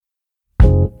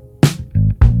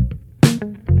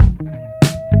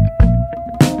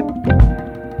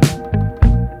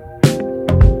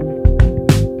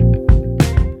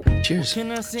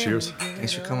cheers. Cheers.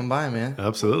 Thanks for coming by, man.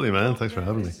 Absolutely, man. Thanks for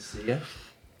having me. Yeah.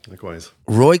 Likewise.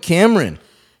 Roy Cameron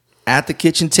at the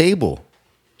kitchen table,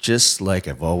 just like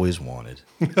I've always wanted.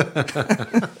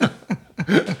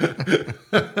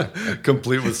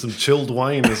 Complete with some chilled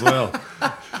wine as well.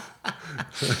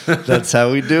 That's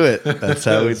how we do it. That's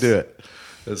how we do it.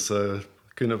 It's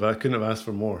couldn't have asked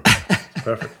for more.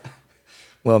 Perfect.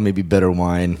 Well, maybe better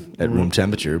wine at room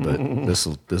temperature, but this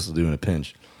will do in a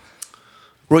pinch.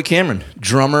 Roy Cameron,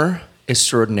 drummer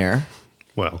extraordinaire.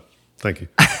 Well, thank you.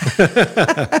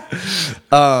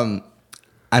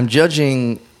 I'm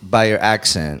judging by your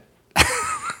accent.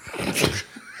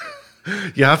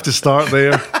 You have to start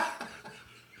there.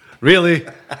 Really?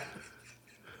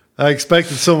 I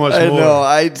expected so much more.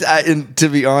 I know. And to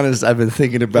be honest, I've been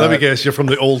thinking about. Let me guess, you're from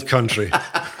the old country.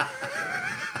 I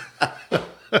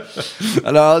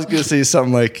know. I was going to say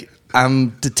something like, I'm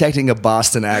detecting a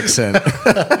Boston accent.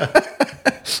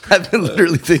 I've been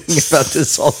literally thinking about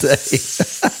this all day.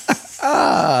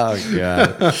 Oh,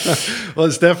 God. Well,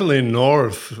 it's definitely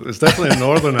north. It's definitely a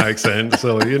northern accent.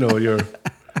 So, you know, you're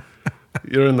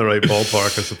in the right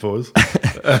ballpark, I suppose.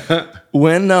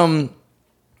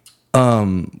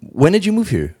 When did you move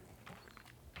here?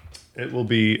 It will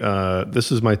be,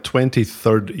 this is my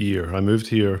 23rd year. I moved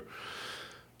here,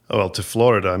 to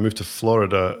Florida. I moved to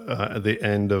Florida at the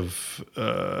end of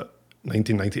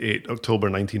 1998, October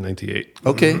 1998.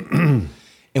 Okay.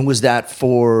 And was that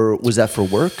for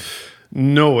work?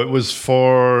 No, it was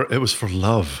for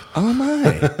love. Oh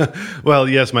my! Well,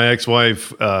 yes, my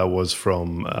ex-wife was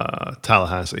from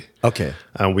Tallahassee. Okay,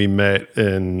 and we met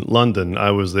in London.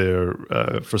 I was there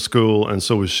for school, and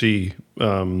so was she.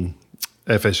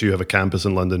 FSU have a campus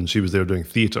in London. She was there doing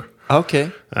theatre.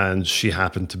 Okay, and she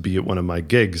happened to be at one of my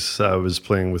gigs. I was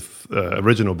playing with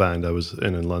original band I was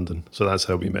in London, so that's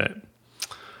how we met.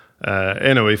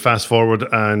 Anyway, fast forward,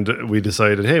 and we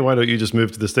decided, hey, why don't you just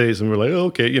move to the States? And we're like, oh,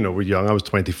 okay, you know, we're young. I was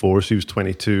 24, she was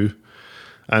 22.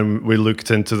 And we looked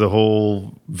into the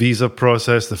whole visa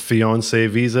process, the fiancé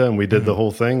visa, and we did the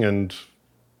whole thing. And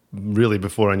really,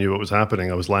 before I knew what was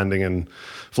happening, I was landing in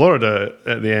Florida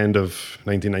at the end of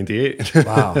 1998.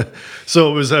 Wow. So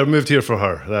it was, I moved here for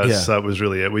her. That was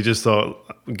really it. We just thought,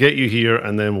 get you here,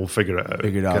 and then we'll figure it out.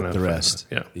 Figure out the rest.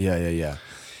 Yeah.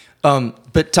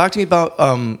 But talk to me about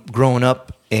growing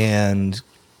up, and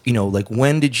you know, like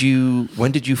when did you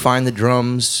find the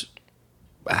drums?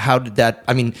 How did that?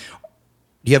 I mean,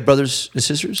 do you have brothers and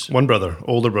sisters? One brother,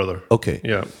 older brother. Okay.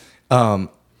 Yeah.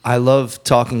 I love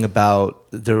talking about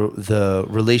the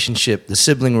relationship, the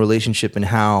sibling relationship, and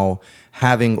how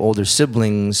having older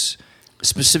siblings,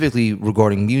 specifically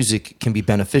regarding music, can be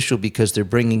beneficial because they're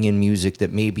bringing in music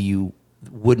that maybe you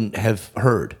wouldn't have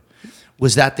heard.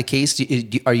 Was that the case?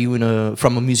 Are you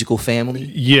from a musical family?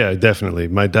 Yeah, definitely.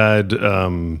 My dad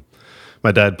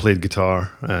played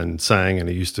guitar and sang, and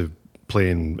he used to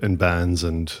play in bands.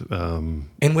 And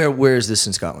where is this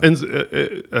in Scotland?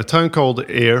 In a town called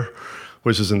Ayr,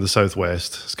 which is in the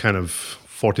southwest. It's kind of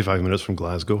 45 minutes from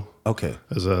Glasgow. Okay.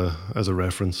 As a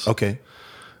reference. Okay.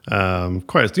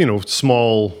 Quite,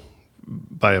 small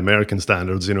by American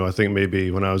standards. I think maybe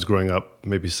when I was growing up,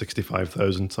 maybe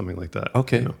 65,000, something like that.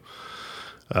 Okay.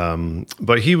 But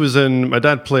my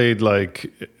dad played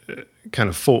like kind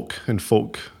of folk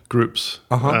groups,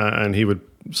 and he would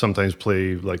sometimes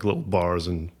play like little bars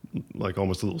and like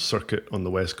almost a little circuit on the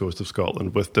west coast of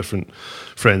Scotland with different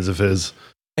friends of his.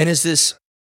 And is this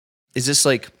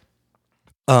like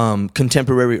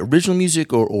contemporary original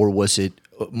music, or was it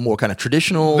more kind of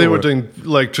traditional? They were doing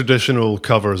like traditional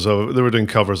covers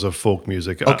of folk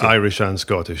music, Irish and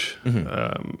Scottish.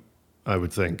 Mm-hmm. I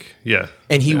would think, yeah.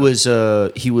 And he was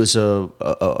like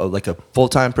a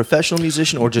full-time professional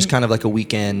musician, or just kind of like a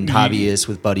weekend hobbyist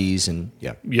with buddies, and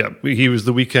yeah. He was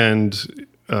the weekend,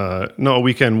 not a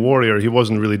weekend warrior. He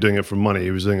wasn't really doing it for money. He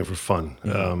was doing it for fun.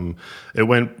 Mm-hmm.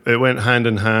 It went hand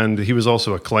in hand. He was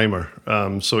also a climber,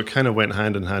 so it kind of went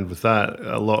hand in hand with that.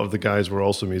 A lot of the guys were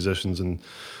also musicians, and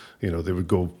they would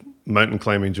go mountain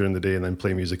climbing during the day and then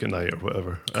play music at night or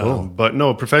whatever. Cool. But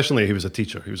no, professionally he was a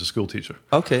teacher. He was a school teacher.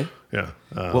 Okay. Yeah.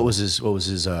 What was his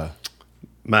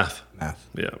math? Math.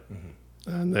 Yeah.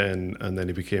 Mm-hmm. And then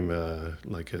he became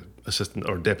like an assistant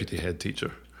or deputy head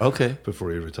teacher. Okay.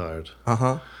 Before he retired.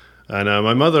 Uh-huh. And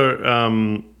my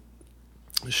mother,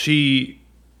 she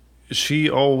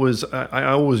always, I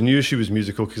always knew she was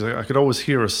musical because I could always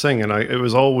hear her sing, and it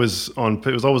was always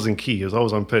in key. It was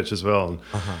always on pitch as well.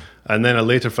 And then I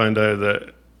later found out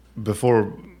that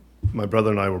before my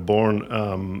brother and I were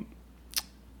born,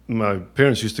 my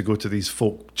parents used to go to these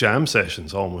folk jam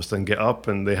sessions almost and get up,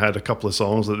 and they had a couple of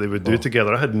songs that they would do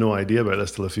together. I had no idea about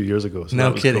this till a few years ago. So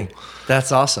no kidding. Cool.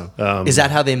 That's awesome. Is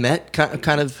that how they met?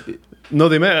 Kind of. No,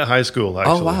 they met at high school,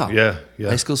 actually. Oh, wow. Yeah.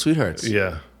 High school sweethearts.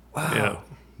 Yeah. Wow. Yeah.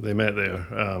 They met there.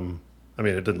 I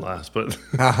mean, it didn't last, but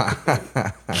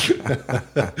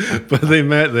but they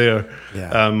met there.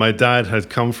 Yeah. My dad had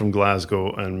come from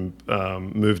Glasgow and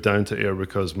moved down to Ayr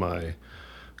because my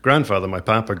grandfather, my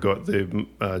papa, got the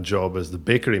job as the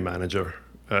bakery manager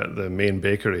at the main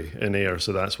bakery in Ayr,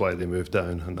 so that's why they moved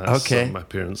down. And that's my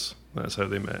parents. That's how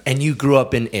they met. And you grew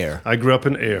up in Ayr. I grew up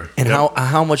in Ayr. And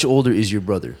how much older is your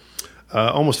brother?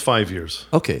 Almost 5 years.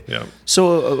 Okay. Yeah.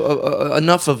 So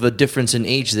enough of a difference in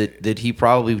age that he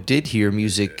probably did hear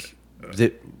music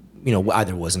that, you know,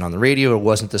 either wasn't on the radio or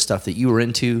wasn't the stuff that you were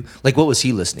into. Like, what was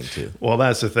he listening to? Well,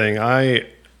 that's the thing. I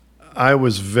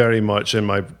was very much in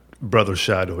my brother's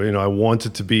shadow. You know, I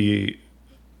wanted to be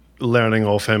learning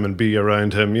off him and be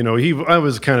around him. You know, I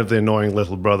was kind of the annoying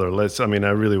little brother. I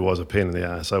really was a pain in the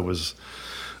ass.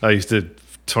 I used to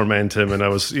torment him, and I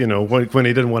was, you know, when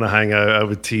he didn't want to hang out, I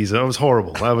would tease him. I was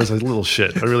horrible. I was a little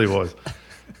shit. I really was.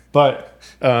 But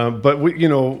we, you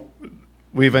know,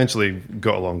 we eventually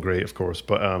got along great, of course.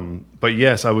 But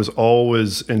yes, I was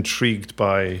always intrigued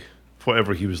by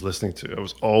whatever he was listening to. I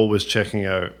was always checking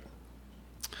out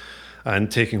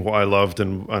and taking what I loved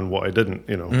and what I didn't,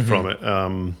 you know, from it.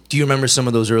 Do you remember some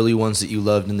of those early ones that you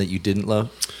loved and that you didn't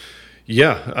love?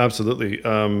 Yeah, absolutely.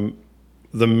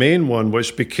 The main one,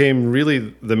 which became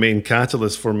really the main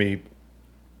catalyst for me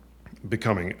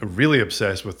becoming really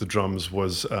obsessed with the drums,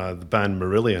 was the band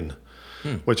Marillion,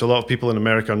 which a lot of people in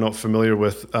America are not familiar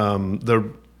with. They're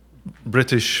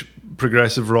British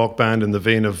progressive rock band in the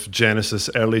vein of Genesis,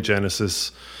 early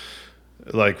Genesis.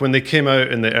 Like when they came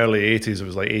out in the early 80s, it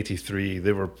was like 83,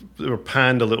 they were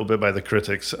panned a little bit by the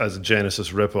critics as a Genesis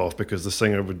ripoff because the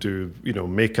singer would do, you know,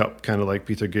 makeup kind of like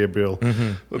Peter Gabriel.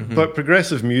 But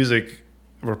progressive music,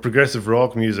 or progressive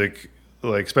rock music,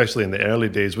 like especially in the early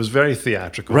days, was very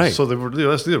theatrical. Right. So there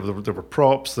were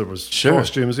props, there was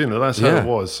costumes, you know, that's how it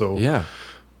was. So yeah.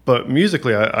 But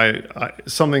musically, I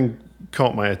something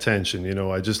caught my attention. You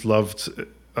know, I loved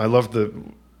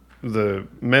the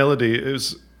melody. It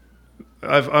was,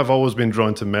 I've always been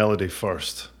drawn to melody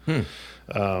first.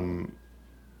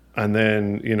 And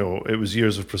then, you know, it was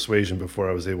years of persuasion before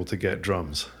I was able to get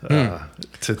drums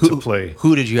to play.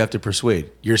 Who did you have to persuade?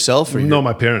 Yourself? Or no,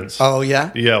 my parents. Oh,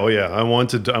 yeah? Yeah, I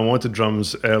wanted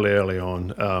drums early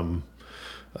on.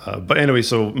 But anyway,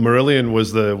 so Marillion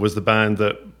was the band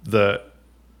that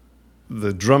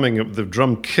the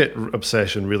drum kit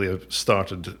obsession really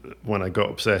started when I got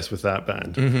obsessed with that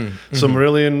band. So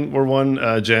Marillion were one,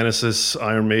 Genesis,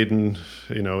 Iron Maiden,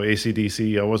 you know,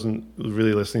 AC/DC. I wasn't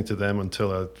really listening to them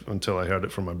until I heard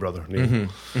it from my brother, Neil.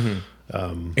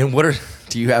 And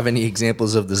do you have any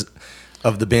examples of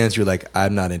the bands you're like,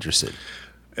 I'm not interested?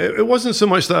 It wasn't so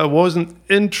much that I wasn't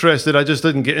interested, I just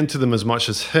didn't get into them as much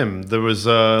as him. There was,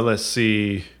 let's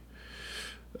see,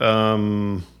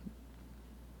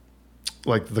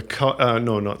 like the Cult.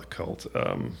 No, not the Cult.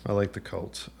 I like the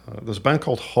Cult. There's a band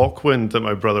called Hawkwind that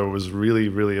my brother was really,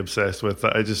 really obsessed with.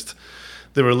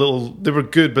 They were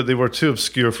good, but they were too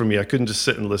obscure for me. I couldn't just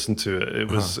sit and listen to it. It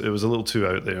was a little too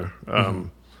out there.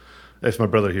 If my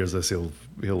brother hears this, he'll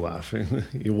laugh.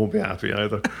 He won't be happy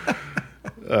either.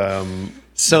 But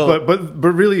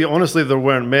really, honestly, there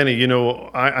weren't many. You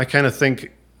know, I kind of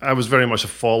think I was very much a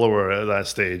follower at that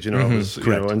stage. You know, I was, you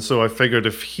know, and so I figured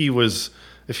if he was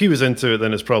into it,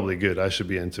 then it's probably good. I should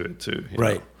be into it too.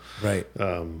 Right.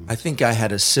 I think I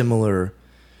had a similar,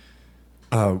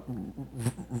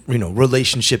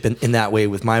 relationship in that way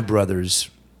with my brothers.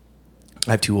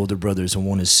 I have two older brothers, and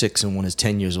one is 6 and one is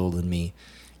 10 years older than me.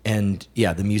 And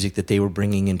yeah, the music that they were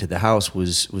bringing into the house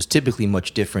was typically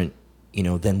much different, you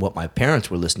know, than what my parents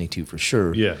were listening to, for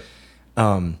sure. Yeah.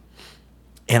 And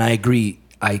I agree.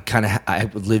 I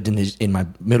lived in my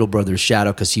middle brother's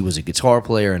shadow because he was a guitar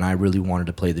player and I really wanted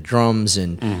to play the drums,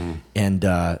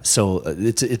 so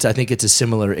I think it's a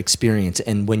similar experience.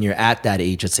 And when you're at that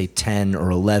age, let's say 10 or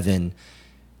 11,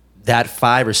 that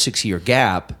 5 or 6 year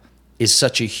gap is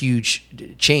such a huge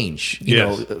change. You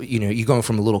know, you're going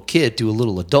from a little kid to a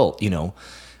little adult. You know,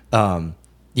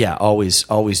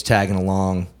 always tagging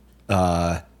along.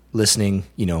 Listening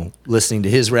to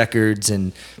his records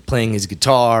and playing his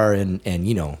guitar and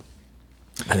you know,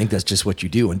 I think that's just what you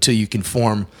do until you can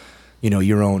form, you know,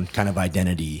 your own kind of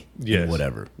identity and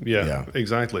whatever. Yeah,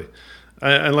 exactly.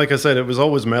 And like I said, it was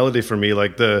always melody for me.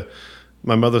 Like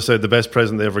my mother said the best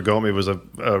present they ever got me was a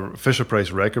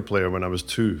Fisher-Price record player when I was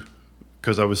 2,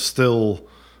 because I was still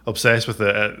obsessed with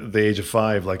it at the age of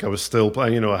 5. Like I was still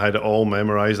playing, I had it all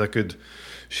memorized.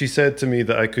 She said to me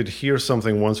that I could hear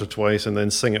something once or twice and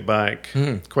then sing it back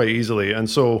quite easily. And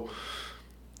so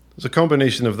it's a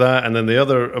combination of that. And then the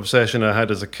other obsession I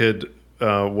had as a kid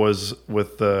was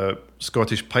with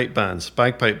Scottish pipe bands,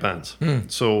 bagpipe bands.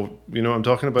 So, you know what I'm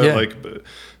talking about? Yeah. Like,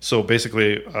 so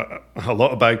basically a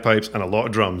lot of bagpipes and a lot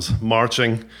of drums,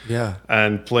 marching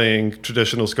and playing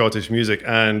traditional Scottish music.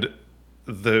 And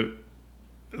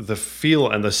the feel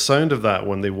and the sound of that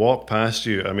when they walk past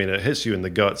you, I mean, it hits you in the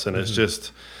guts, and it's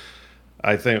just,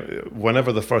 I think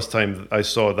whenever the first time I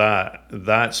saw that,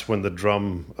 that's when the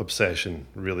drum obsession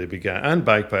really began. And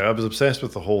bagpipe, I was obsessed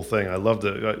with the whole thing. I loved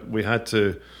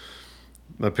it.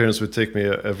 My parents would take me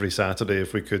every Saturday,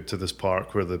 if we could, to this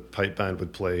park where the pipe band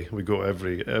would play. We'd go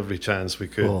every chance we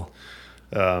could. Cool.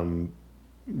 It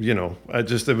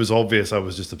was obvious I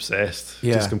was just obsessed,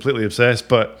 just completely obsessed.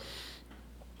 But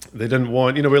they didn't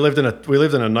want, we lived in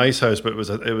a nice house, but it was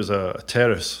a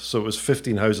terrace, so it was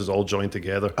 15 houses all joined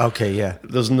together. Okay, yeah.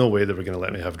 There's no way they were going to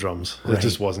let me have drums. Right. It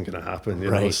just wasn't going to happen,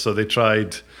 Right. know. So they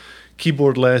tried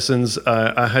keyboard lessons.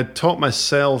 I had taught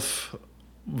myself,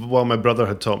 well, my brother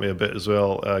had taught me a bit as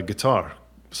well, guitar,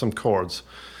 some chords,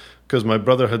 because my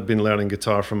brother had been learning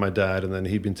guitar from my dad, and then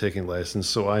he'd been taking lessons.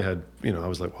 So I had, I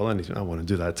was like, well, I want to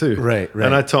do that too. Right.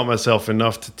 And I taught myself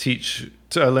enough to teach.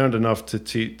 I learned enough to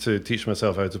teach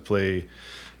myself how to play,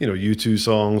 U2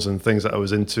 songs and things that I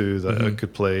was into that I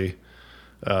could play.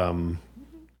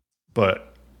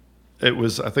 But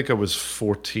I think I was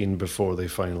 14 before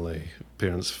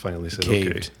parents finally said,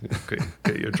 okay,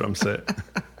 get your drum set,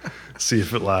 see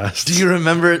if it lasts. Do you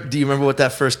remember what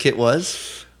that first kit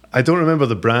was? I don't remember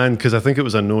the brand because I think it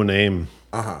was a no name.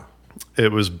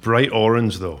 It was bright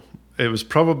orange though. It was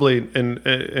probably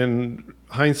in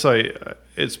hindsight,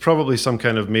 it's probably some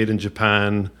kind of made in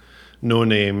Japan, no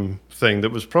name thing that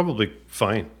was probably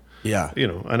fine. Yeah.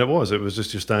 And it was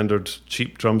just your standard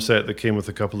cheap drum set that came with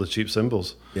a couple of cheap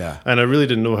cymbals. Yeah. And I really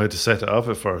didn't know how to set it up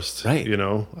at first. Right.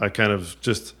 I kind of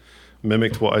just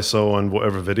mimicked what I saw on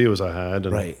whatever videos I had.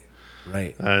 And,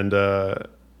 Right. And,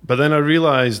 but then I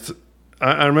realized,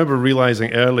 I remember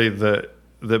realizing early that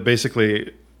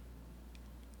basically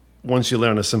once you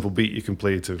learn a simple beat, you can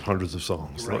play to hundreds of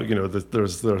songs. Right.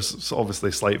 There's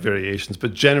obviously slight variations,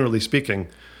 but generally speaking,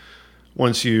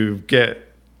 once you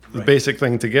get the basic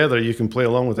thing together, you can play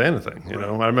along with anything.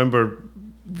 I remember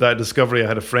that discovery. I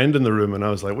had a friend in the room, and I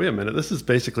was like, "Wait a minute, this is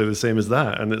basically the same as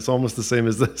that, and it's almost the same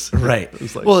as this." Right.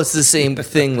 It's like, well, it's the same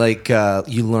thing. Like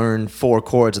you learn 4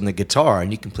 chords on the guitar,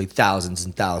 and you can play thousands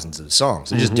and thousands of songs.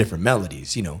 They're just different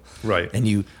melodies, Right. And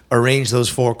you arrange those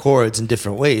 4 chords in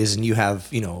different ways, and you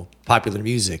have popular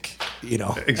music.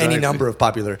 Exactly. Any number of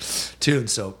popular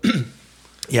tunes. So,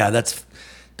 yeah,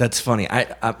 that's funny.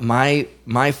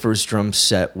 My first drum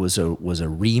set was a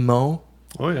Remo.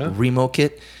 Oh yeah. Remo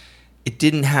kit. It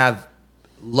didn't have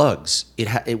lugs.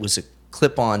 It was a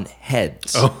clip-on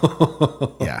heads.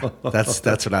 Oh. Yeah, that's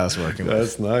what I was working with.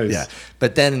 That's nice. Yeah,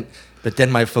 but then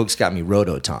my folks got me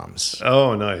Rototoms,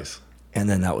 Oh, nice. and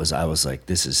then I was like,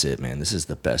 this is it, man. This is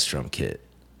the best drum kit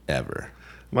ever.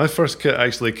 My first kit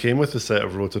actually came with a set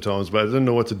of Rototoms, but I didn't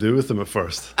know what to do with them at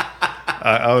first.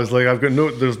 I was like, I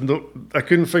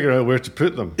couldn't figure out where to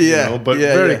put them. But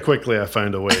very quickly I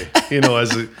found a way.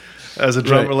 As a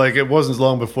drummer, like it wasn't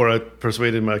long before I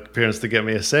persuaded my parents to get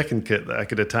me a second kit that I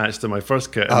could attach to my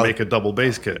first kit and make a double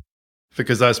bass kit.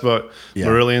 Because that's what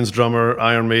Marillion's drummer,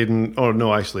 Iron Maiden, or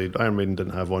no, actually, Iron Maiden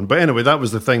didn't have one. But anyway, that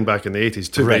was the thing back in the 80s,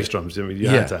 2 bass drums. I mean, you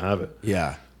had to have it.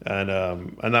 Yeah. And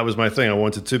that was my thing. I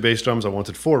wanted 2 bass drums. I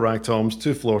wanted 4 rack toms,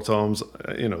 2 floor toms.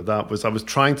 I was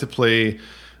trying to play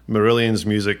Marillion's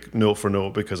music note for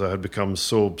note because I had become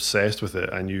so obsessed with it.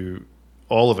 I knew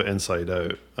all of it inside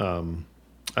out.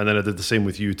 And then I did the same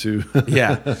with U2.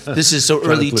 Yeah. This is so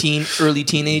early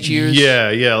teenage years?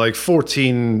 Yeah. Like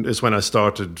 14 is when I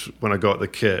started, when I got the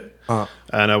kit.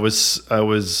 And I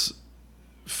was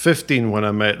 15 when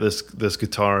I met this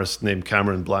guitarist named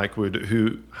Cameron Blackwood,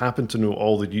 who happened to know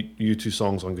all the U2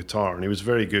 songs on guitar, and he was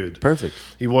very good. Perfect.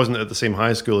 He wasn't at the same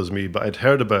high school as me, but I'd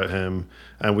heard about him,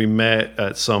 and we met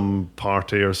at some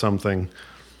party or something.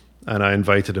 And I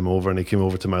invited him over, and he came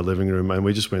over to my living room, and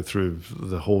we just went through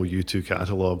the whole U2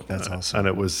 catalog. That's awesome. And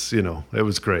it was, it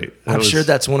was great. I'm sure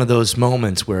that's one of those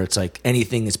moments where it's like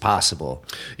anything is possible.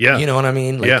 Yeah. You know what I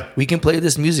mean? Like, we can play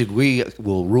this music. We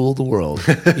will rule the world,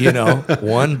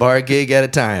 one bar gig at a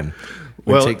time.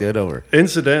 We'll take that over.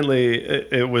 Incidentally,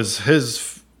 it was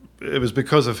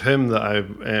because of him that I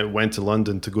went to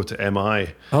London to go to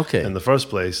MI in the first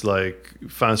place. Like,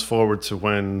 fast forward to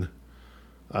when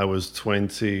I was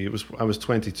 20. I was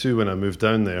 22 when I moved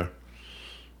down there.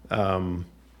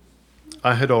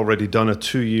 I had already done a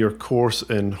 2-year course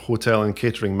in hotel and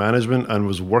catering management and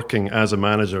was working as a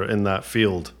manager in that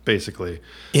field, basically.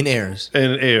 In Ayers.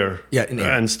 In Ayr. Yeah, in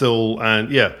Ayr.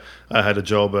 And I had a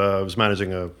job. I was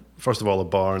managing first of all, a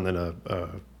bar and then a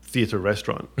theatre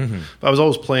restaurant. Mm-hmm. But I was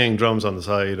always playing drums on the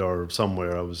side or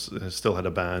somewhere. I still had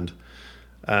a band.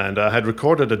 And I had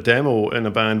recorded a demo in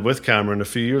a band with Cameron a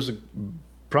few years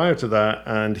prior to that,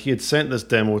 and he had sent this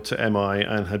demo to MI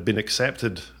and had been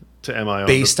accepted to MI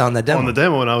based on the demo. On the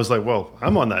demo, and I was like, "Well,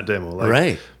 I'm on that demo, like,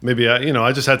 right? Maybe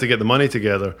I just had to get the money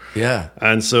together." Yeah,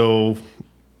 and so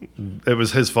it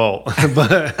was his fault.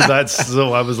 But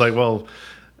so I was like, "Well,"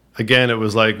 again, it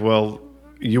was like, "Well,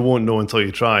 you won't know until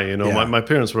you try." You know, yeah. my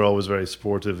parents were always very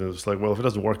supportive. It was like, "Well, if it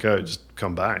doesn't work out, just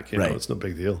come back. You right. know, it's no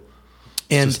big deal."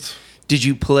 And did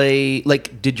you play,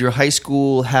 like, did your high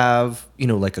school have,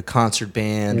 like a concert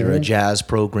band or a jazz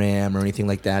program or anything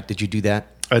like that? Did you do that?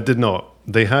 I did not.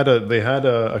 They had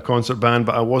a concert band,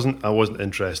 but I wasn't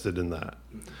interested in that.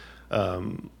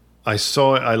 I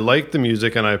saw it, I liked the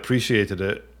music and I appreciated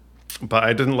it, but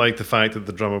I didn't like the fact that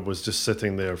the drummer was just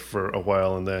sitting there for a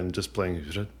while and then just playing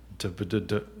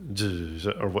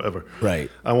or whatever. Right.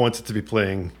 I wanted to be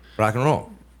playing rock and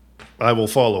roll. I Will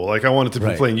Follow. Like, I wanted to be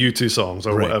right. playing U2 songs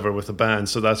or right. whatever with a band,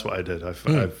 so that's what I did. I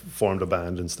formed a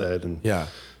band instead, and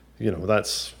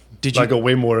that's. I got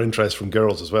way more interest from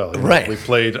girls as well. Right.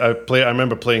 I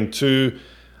remember playing two,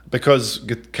 because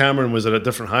Cameron was at a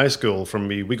different high school from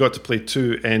me. We got to play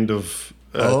two end of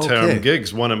term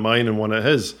gigs, one at mine and one at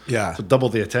his. Yeah. So double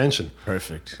the attention.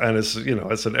 Perfect. And it's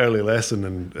it's an early lesson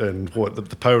in what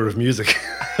the power of music.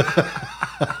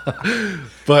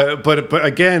 but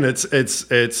again, it's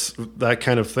that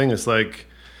kind of thing. It's like,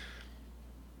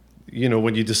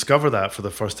 when you discover that for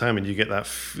the first time and you get that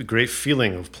great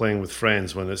feeling of playing with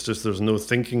friends when it's just, there's no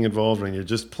thinking involved and you're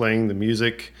just playing the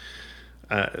music.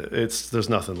 There's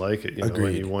nothing like it,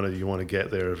 Agreed. And you want to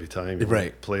get there every time. You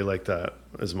right. play like that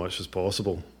as much as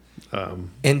possible.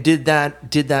 And did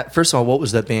that? First of all, what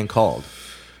was that band called?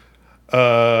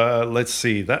 Let's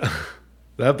see.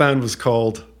 That band was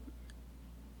called.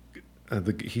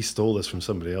 He stole this from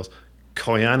somebody else.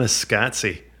 Koyana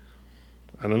Scatzy.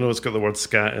 And I know it's got the word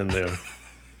scat in there.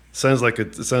 Sounds like a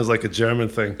German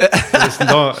thing. It's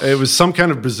not. It was some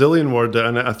kind of Brazilian word,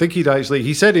 and I think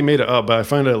he said he made it up, but I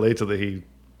found out later that he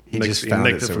nicked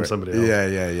it from somebody else.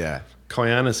 Yeah.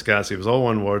 Koyana Scatzy. It was all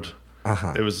one word.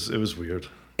 Uh-huh. It was weird.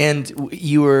 And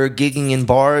you were gigging in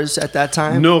bars at that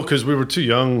time? No, because we were too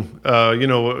young.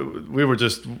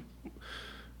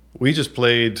 We just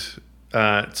played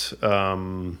at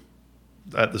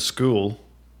the school,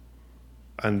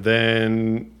 and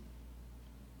then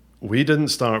we didn't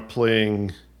start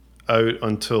playing out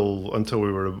until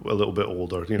we were a little bit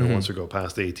older. Once we got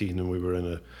past 18 and we were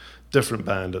in a different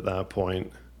band at that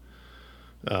point.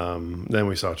 Then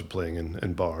we started playing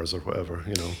in bars or whatever.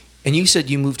 And you said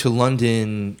you moved to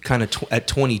London kind of at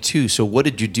 22. So what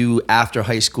did you do after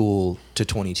high school to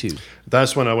 22?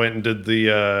 That's when I went and did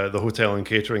the hotel and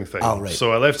catering thing. Oh, right.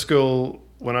 So I left school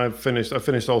when I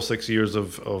finished all 6 years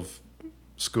of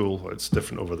school. It's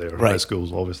different over there. Right. High school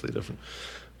is obviously different.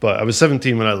 But I was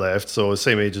 17 when I left, so I was the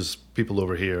same age as people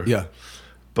over here. Yeah.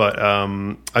 But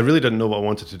I really didn't know what I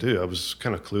wanted to do. I was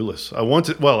kind of clueless.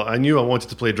 I knew I wanted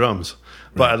to play drums.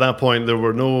 But right. At that point, there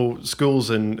were no schools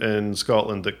in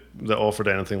Scotland that offered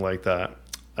anything like that.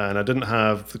 And I didn't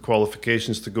have the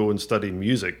qualifications to go and study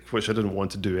music, which I didn't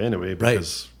want to do anyway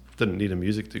because I didn't need a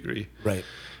music degree. Right.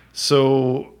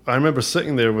 So I remember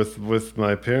sitting there with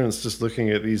my parents just looking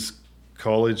at these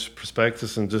college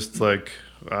prospectus and just like,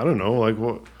 I don't know, like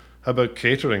what? How about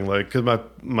catering? Like, because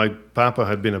my papa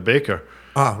had been a baker.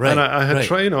 Ah, right. And I had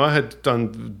tried, I had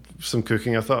done some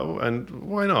cooking. I thought, and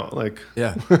why not? Like,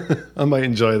 yeah, I might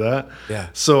enjoy that. Yeah.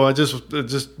 So I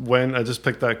just went. I just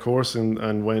picked that course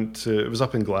and went to. It was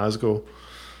up in Glasgow,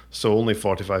 so only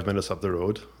 45 minutes up the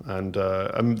road, and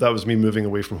that was me moving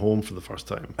away from home for the first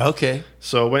time. Okay.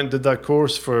 So I went and did that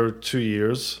course for 2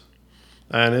 years.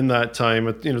 And in that time,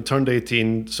 I turned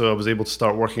 18, so I was able to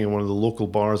start working in one of the local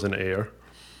bars in Ayr.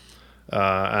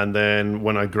 And then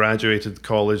when I graduated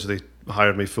college, they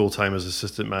hired me full-time as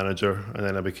assistant manager, and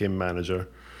then I became manager.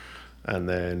 And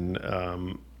then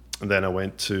I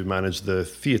went to manage the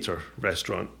theatre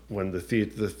restaurant when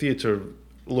the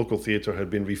local theatre had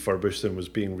been refurbished and was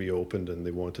being reopened, and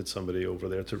they wanted somebody over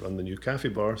there to run the new cafe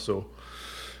bar. So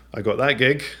I got that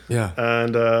gig. Yeah.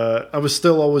 And I was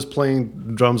still always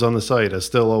playing drums on the side. I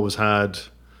still always had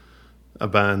a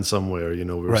band somewhere, we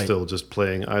were still just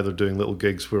playing, either doing little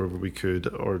gigs wherever we could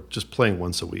or just playing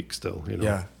once a week still,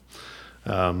 Yeah.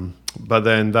 But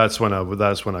then that's when I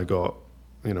got,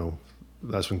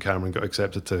 that's when Cameron got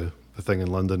accepted to the thing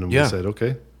in London, and Yeah. we said,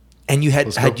 okay. And you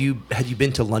Let's had go. you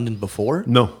been to London before?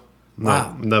 No,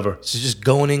 Wow. never. So just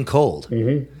going in cold.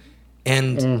 Mm-hmm.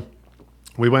 And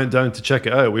We went down to check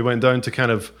it out. We went down to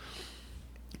kind of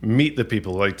meet the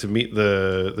people, like to meet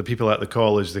the people at the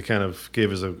college. They kind of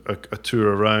gave us a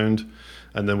tour around,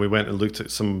 and then we went and looked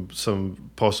at some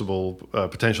possible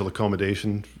potential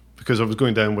accommodation, because I was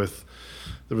going down with,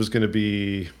 there was going to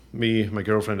be me, my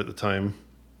girlfriend at the time,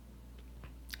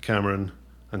 Cameron,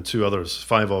 and 2 others,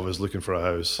 5 of us looking for a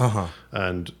house,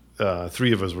 and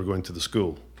 3 of us were going to the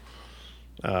school.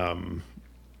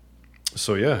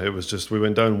 So yeah, it was just, we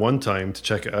went down one time to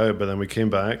check it out, but then we came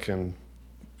back and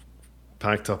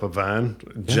packed up a van,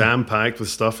 jam packed with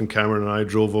stuff, and Cameron and I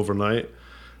drove overnight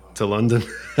to London,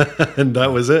 and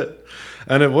that was it.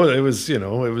 And it was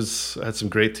it had some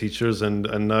great teachers, and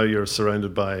now you're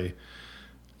surrounded by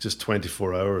just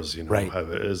 24 hours. You know Right. how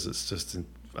it is. It's just,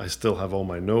 I still have all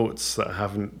my notes that I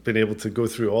haven't been able to go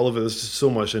through all of it. There's just so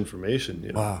much information.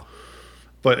 You know? wow.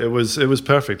 But it was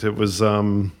perfect. It was.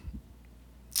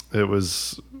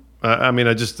 I mean,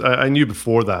 I knew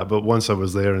before that, but once I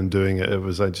was there and doing it,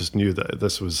 I just knew that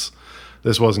this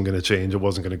wasn't going to change. It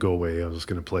wasn't going to go away. I was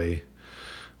going to play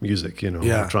music,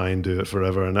 Yeah. try and do it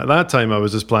forever. And at that time, I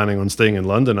was just planning on staying in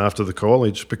London after the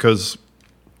college, because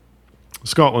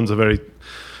Scotland's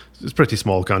it's a pretty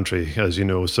small country, as you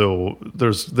know. So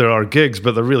there are gigs,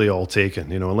 but they're really all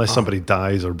taken. Unless somebody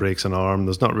dies or breaks an arm,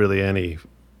 there's not really any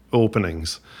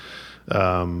openings.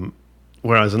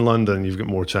 Whereas in London, you've got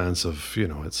more chance of,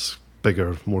 it's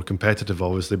bigger, more competitive,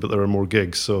 obviously, but there are more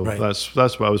gigs. So Right. that's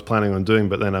what I was planning on doing.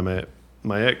 But then I met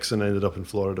my ex and ended up in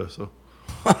Florida. So,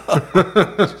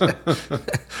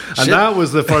 and that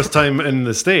was the first time in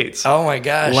the States. Oh my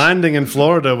gosh. Landing in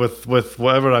Florida with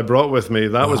whatever I brought with me.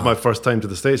 That was my first time to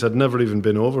the States. I'd never even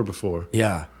been over before.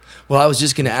 Yeah. Well, I was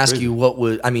just going to ask you what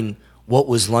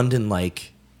was London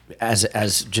like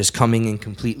as just coming in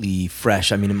completely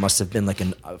fresh? I mean, it must have been like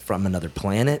from another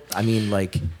planet. I mean,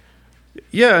 like.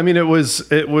 Yeah, I mean, it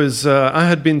was. I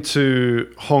had been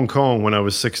to Hong Kong when I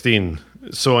was 16,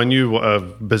 so I knew what a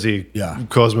busy,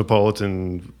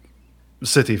 cosmopolitan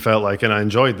city felt like, and I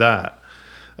enjoyed that.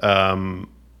 But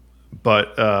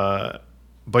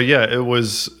yeah, it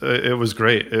was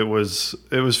great. It was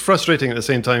frustrating at the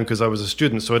same time, because I was a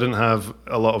student, so I didn't have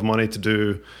a lot of money to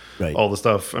do all the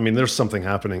stuff. I mean, there's something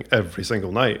happening every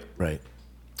single night, Right.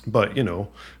 but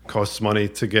costs money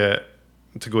to go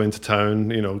into town,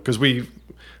 because we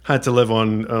had to live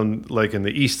on like in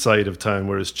the east side of town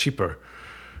where it's cheaper.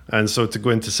 And so to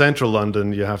go into central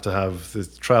London, you have to have the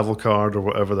travel card or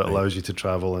whatever that allows you to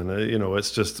travel. And,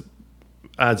 it's just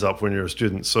adds up when you're a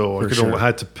student. So I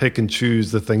had to pick and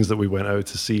choose the things that we went out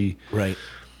to see. Right.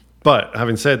 But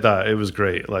having said that, it was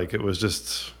great. Like, it was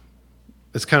just,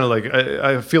 it's kind of like,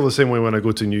 I feel the same way when I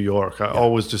go to New York. I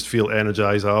always just feel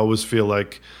energized. I always feel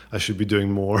like I should be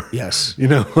doing more. Yes. I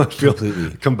feel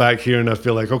Completely. come back here and I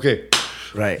feel like, okay,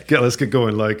 Right. let's get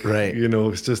going. Like, Right.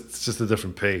 it's just a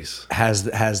different pace. Has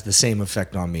the same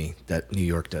effect on me that New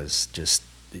York does. Just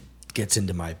it gets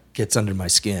under my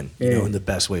skin, in the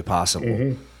best way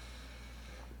possible.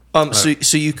 Mm-hmm.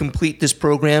 So you complete this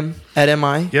program at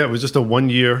MI? Yeah, it was just a 1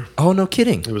 year. Oh, no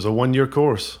kidding. It was a 1 year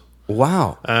course.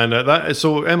 Wow. And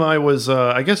so MI was,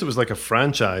 I guess it was like a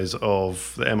franchise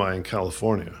of the MI in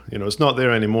California. It's not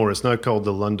there anymore. It's now called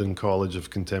the London College of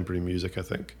Contemporary Music, I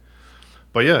think.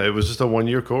 But yeah, it was just a 1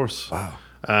 year course. Wow.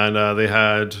 And they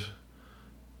had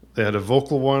a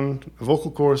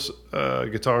vocal course, a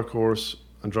guitar course,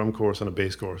 a drum course, and a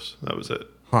bass course. That was it.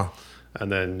 Huh. And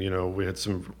then we had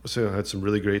some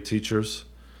really great teachers,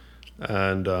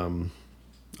 and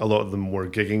a lot of them were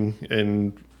gigging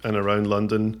in and around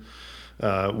London.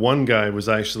 One guy was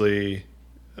actually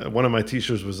one of my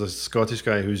teachers was a Scottish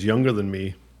guy who's younger than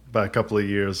me by a couple of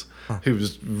years, who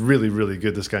was really, really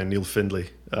good. This guy Neil Findlay,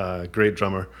 great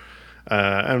drummer,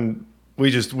 and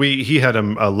he had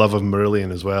a love of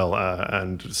Marillion as well,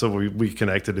 and so we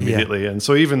connected immediately. And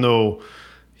so even though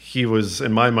he was,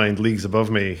 in my mind, leagues above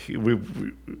me,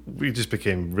 we just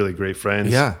became really great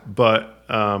friends. Yeah. But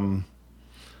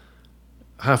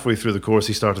halfway through the course,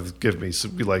 he started to give me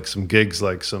some gigs,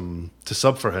 to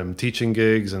sub for him, teaching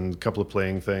gigs and a couple of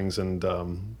playing things, and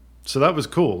so that was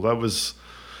cool. That was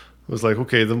like,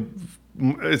 okay,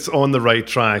 it's on the right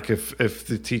track if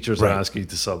the teachers are asking you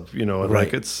to sub, and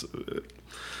like it's.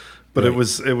 But it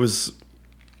was.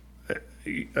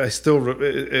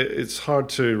 It's hard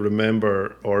to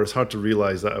remember, or it's hard to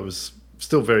realize that I was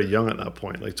still very young at that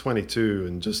point, like 22,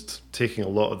 and just taking a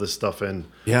lot of this stuff in.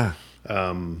 Yeah.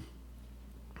 On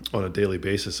a daily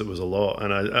basis, it was a lot,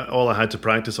 and all I had to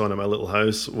practice on in my little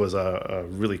house was a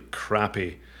really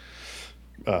crappy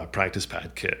practice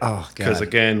pad kit. Oh, God. Because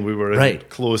again, we were in Right.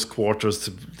 close quarters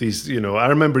to these. I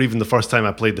remember even the first time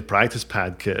I played the practice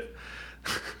pad kit.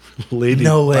 Lady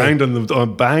No way. banged on the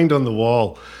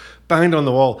wall. Banged on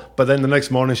the wall. But then the next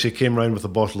morning she came round with a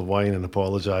bottle of wine and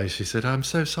apologized. She said, "I'm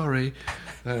so sorry."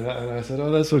 And I said,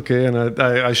 "Oh, that's okay." And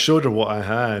I showed her what I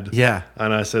had. Yeah.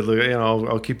 And I said, "Look,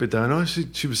 I'll keep it down." Oh,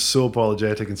 she was so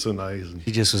apologetic and so nice. And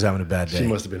He just was having a bad day. she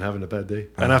must have been having a bad day.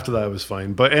 And after that, it was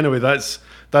fine. But anyway, that's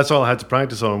all I had to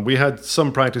practice on. We had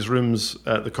some practice rooms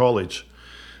at the college,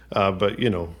 but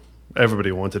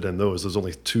everybody wanted in those. There's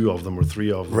only 2 of them or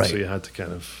 3 of them, Right. so you had to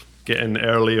kind of get in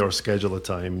early or schedule a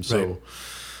time. So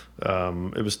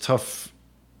it was tough.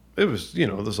 It was,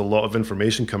 there's a lot of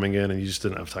information coming in, and you just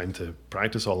didn't have time to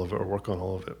practice all of it or work on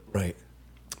all of it. Right.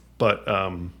 But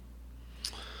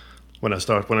when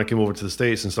I came over to the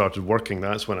States and started working,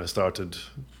 that's when I started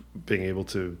being able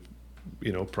to,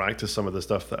 practice some of the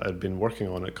stuff that I'd been working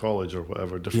on at college or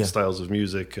whatever, different styles of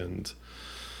music and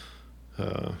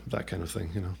that kind of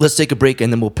thing. Let's take a break,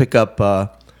 and then we'll pick up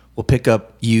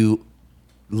you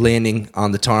landing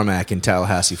on the tarmac in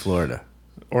Tallahassee, Florida.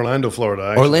 Orlando, Florida.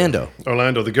 Actually.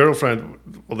 Orlando. The girlfriend,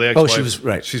 the ex-wife. Oh, she was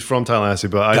right. She's from Tallahassee,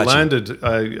 but I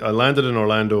landed in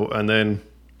Orlando, and then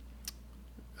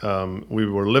we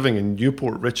were living in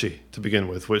Newport Richey to begin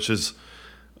with, which is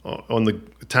on the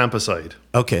Tampa side.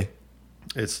 Okay.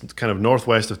 It's kind of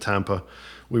northwest of Tampa.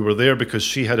 We were there because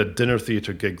she had a dinner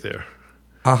theater gig there.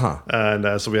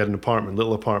 And so we had an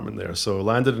little apartment there. So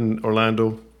landed in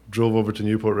Orlando, drove over to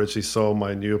Newport Richey, saw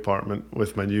my new apartment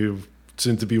with my new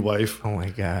soon-to-be wife. Oh, my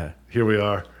God. Here we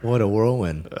are. What a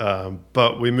whirlwind.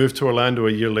 But we moved to Orlando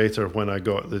a year later when I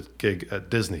got the gig at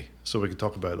Disney. So we can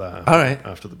talk about that All right.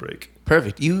 after the break.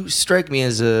 Perfect. You strike me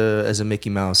as a Mickey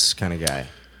Mouse kind of guy.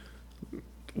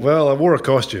 Well, I wore a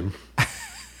costume.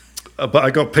 But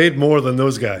I got paid more than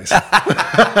those guys.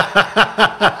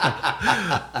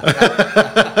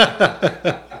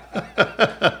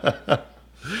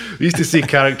 We used to see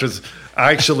characters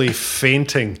actually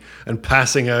fainting and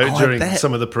passing out during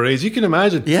some of the parades. You can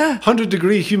imagine,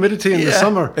 100-degree humidity in the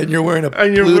summer, and you're wearing a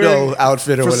Pluto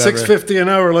outfit or for whatever. $6.50 an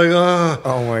hour. Like,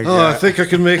 oh my God! I think I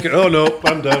can make it. Oh no,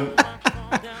 I'm done.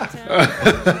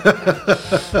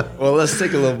 Well, let's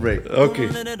take a little break. Okay.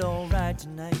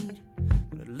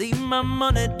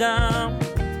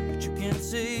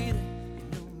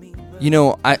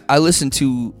 I listened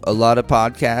to a lot of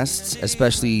podcasts,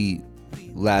 especially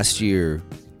last year,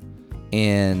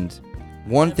 and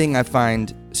one thing I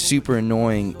find super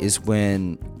annoying is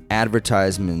when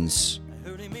advertisements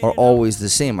are always the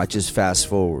same. I just fast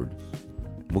forward.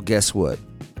 Well, guess what?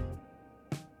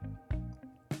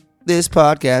 This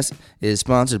podcast is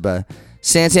sponsored by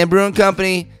Santan Brewing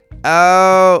Company.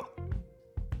 Oh,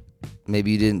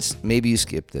 maybe you didn't. Maybe you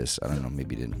skipped this. I don't know.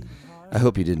 Maybe you didn't. I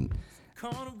hope you didn't.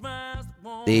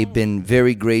 They've been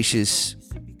very gracious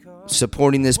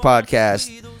supporting this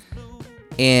podcast,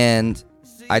 and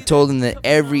I told them that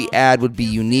every ad would be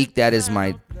unique. That is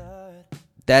my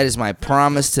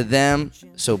promise to them.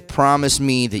 So promise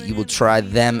me that you will try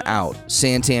them out.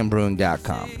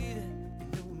 SantanBrewing.com.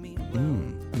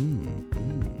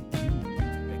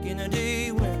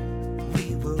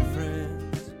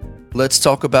 Let's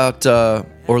talk about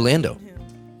Orlando.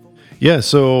 Yeah,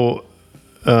 so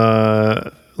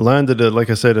landed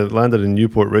in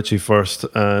Newport Richey first,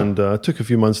 and took a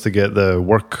few months to get the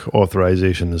work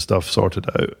authorization and stuff sorted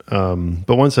out.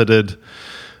 But once I did,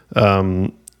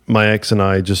 my ex and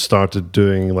I just started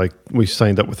doing, we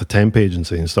signed up with a temp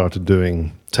agency and started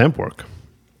doing temp work.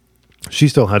 She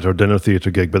still had her dinner theater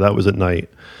gig, but that was at night.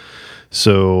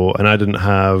 So, and I didn't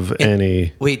have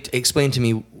any. Wait, explain to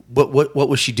me what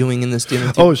was she doing in this dinner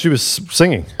theater? Oh, she was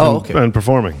singing and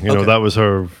performing. That was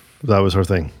her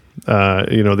thing.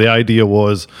 The idea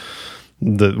was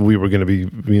that we were going to be,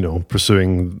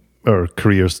 pursuing our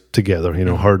careers together.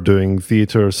 Her doing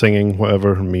theater, singing,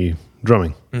 whatever, and me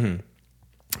drumming. Mm-hmm.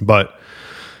 But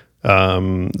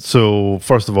so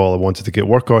first of all, I wanted to get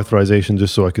work authorization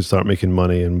just so I could start making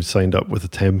money, and we signed up with a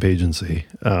temp agency.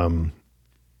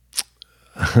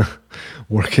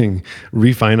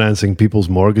 Refinancing people's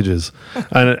mortgages,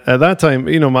 and at that time,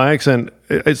 my accent,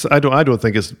 I don't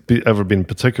think it's ever been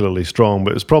particularly strong,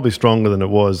 but it's probably stronger than it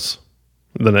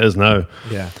is now.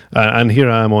 Yeah. And here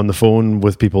I am on the phone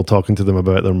with people talking to them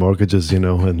about their mortgages,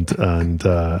 and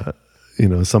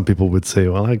some people would say,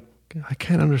 well, I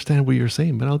can't understand what you're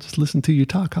saying, but I'll just listen to you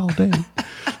talk all day.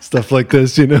 Stuff like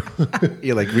this, You're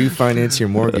like, refinance your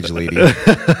mortgage, lady.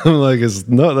 I'm like, it's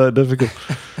not that difficult.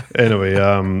 Anyway,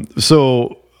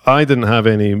 so I didn't have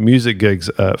any music gigs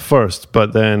at first,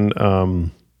 but then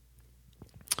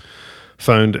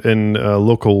found in a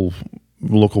local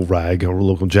local rag or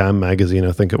local jam magazine,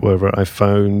 I think, or whatever, I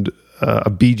found a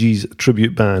Bee Gees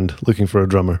tribute band looking for a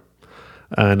drummer.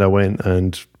 And I went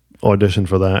and auditioned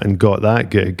for that and got that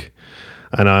gig.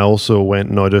 And I also went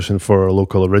and auditioned for a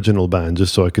local original band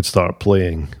just so I could start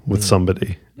playing with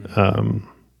somebody. And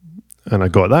I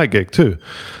got that gig too.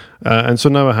 And so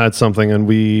now I had something, and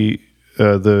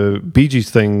the Bee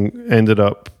Gees thing I ended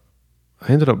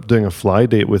up doing a fly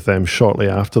date with them shortly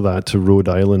after that to Rhode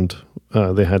Island.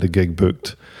 They had a gig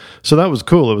booked. So that was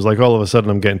cool. It was like all of a sudden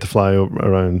I'm getting to fly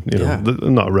around,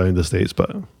 not around the States,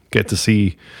 but get to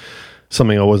see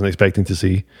something I wasn't expecting to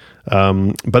see.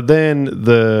 But then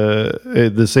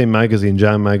the same magazine,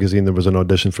 Jam Magazine, there was an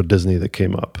audition for Disney that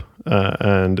came up.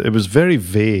 And it was very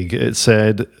vague. It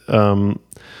said,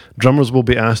 drummers will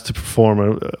be asked to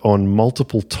perform on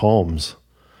multiple toms.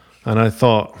 And I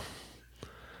thought,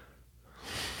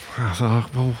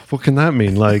 well, what can that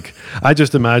mean? Like, I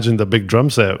just imagined a big drum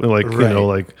set, like,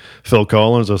 like Phil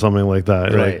Collins or something like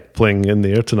that, like playing In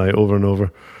the Air Tonight over and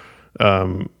over.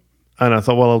 And I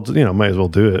thought, well, might as well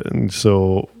do it. And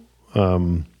so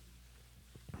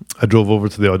I drove over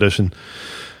to the audition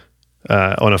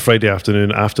on a Friday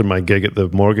afternoon after my gig at the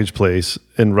mortgage place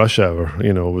in rush hour.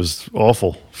 It was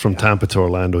awful from Tampa to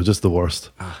Orlando, just the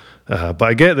worst. But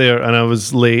I get there and I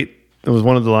was late. It was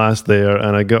one of the last there,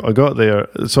 and I got there,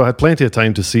 so I had plenty of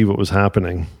time to see what was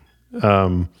happening.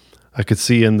 I could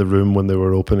see in the room when they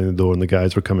were opening the door and the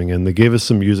guys were coming in. They gave us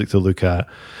some music to look at.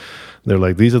 They're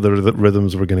like, these are the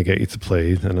rhythms we're going to get you to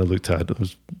play. And I looked at it. It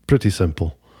was pretty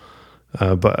simple.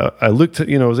 But I looked at,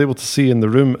 I was able to see in the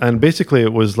room, and basically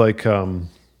it was like,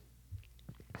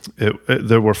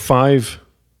 there were 5,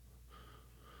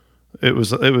 it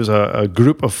was a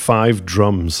group of 5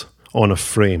 drums on a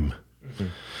frame.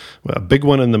 A big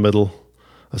one in the middle,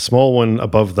 a small one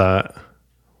above that,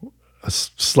 a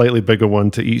slightly bigger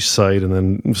one to each side, and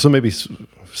then so maybe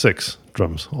 6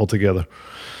 drums altogether.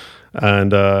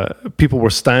 And people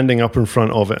were standing up in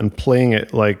front of it and playing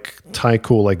it like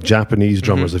taiko, like Japanese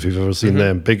drummers, if you've ever seen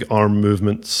them, big arm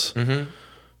movements.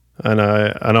 And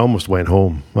I almost went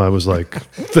home. I was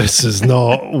like, this is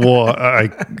not what I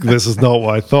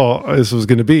thought this was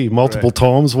going to be. Multiple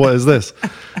toms. What is this?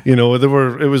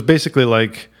 It was basically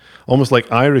like almost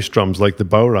like Irish drums, like the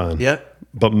Bowran,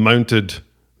 but mounted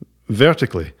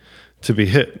vertically to be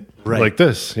hit like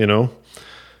this, And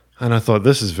I thought,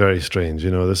 this is very strange,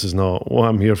 this is not what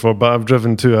I'm here for, but I've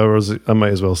driven 2 hours, I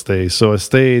might as well stay. So I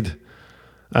stayed,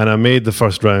 and I made the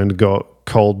first round, got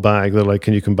called back. They're like,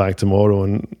 can you come back tomorrow?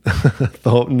 And I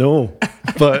thought, no,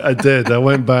 but I did. I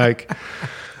went back.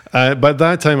 But at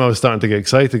that time, I was starting to get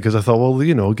excited because I thought,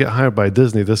 well, get hired by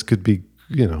Disney. This could be,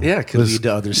 it could lead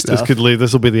to other stuff.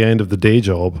 This will be the end of the day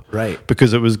job. Right.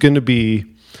 Because it was going to be,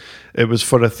 it was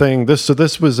for a thing. This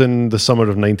was in the summer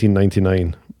of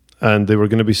 1999. And they were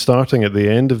going to be starting at the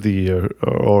end of the year,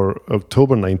 or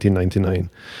October 1999.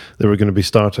 They were going to be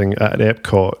starting at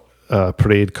Epcot a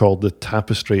parade called the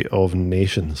Tapestry of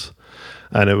Nations.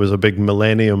 And it was a big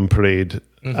millennium parade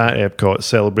at Epcot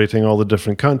celebrating all the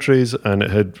different countries. And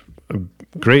it had a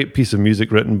great piece of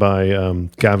music written by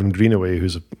Gavin Greenaway,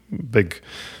 who's a big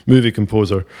movie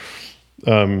composer,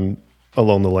 along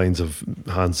the lines of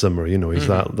Hans Zimmer. He's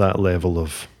that level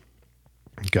of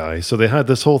guy. So they had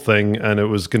this whole thing, and it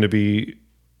was going to be,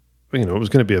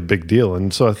 a big deal.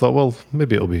 And so I thought, well,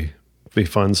 maybe it'll be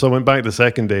fun. So I went back the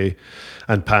second day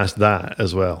and passed that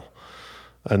as well.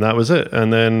 And that was it.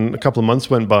 And then a couple of months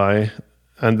went by,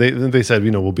 and they said,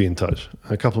 we'll be in touch.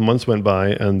 A couple of months went by,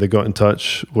 and they got in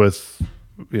touch with,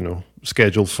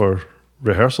 scheduled for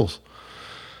rehearsals.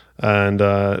 And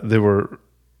it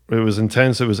was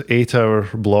intense. It was 8-hour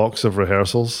blocks of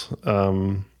rehearsals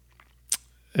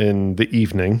in the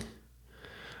evening.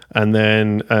 And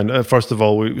then, first of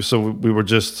all,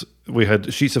 we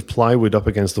had sheets of plywood up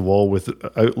against the wall with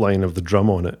the outline of the drum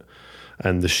on it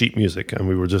and the sheet music. And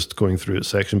we were just going through it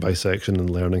section by section and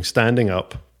learning, standing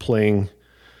up, playing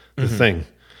the thing.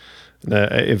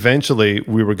 Eventually,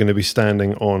 we were going to be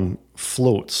standing on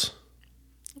floats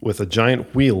with a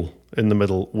giant wheel in the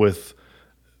middle with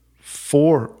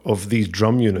 4 of these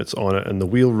drum units on it, and the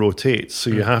wheel rotates, so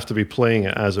you have to be playing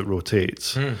it as it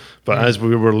rotates. But as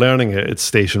we were learning it, it's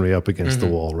stationary up against the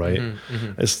wall, right?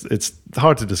 It's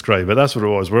hard to describe, but that's what it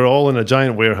was. We're all in a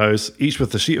giant warehouse, each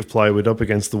with a sheet of plywood up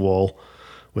against the wall,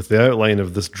 with the outline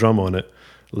of this drum on it,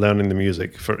 learning the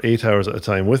music for 8 hours at a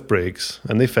time with breaks,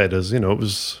 and they fed us.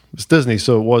 It's Disney,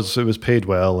 so it was paid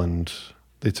well, and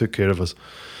they took care of us.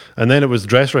 And then it was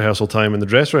dress rehearsal time, and the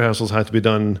dress rehearsals had to be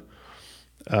done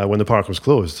when the park was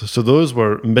closed. So those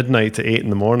were midnight to 8 in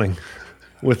the morning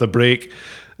with a break.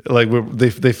 Like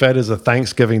they fed us a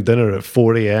Thanksgiving dinner at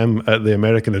 4 a.m. at the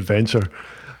American Adventure.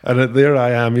 And there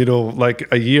I am, like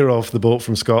a year off the boat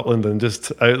from Scotland and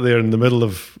just out there in the middle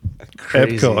of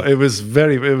Crazy. Epcot. It was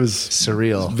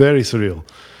Surreal. very surreal.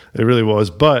 It really was.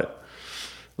 But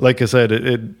like I said,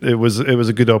 it was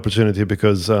a good opportunity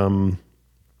because I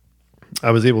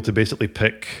was able to basically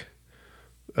pick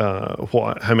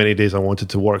how many days I wanted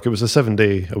to work. It was a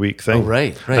 7-day-a-week thing. Oh,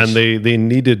 right. And they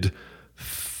needed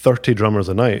 30 drummers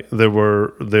a night. There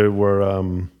were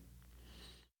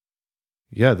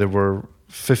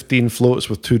 15 floats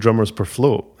with 2 drummers per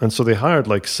float. And so they hired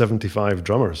like 75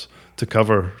 drummers to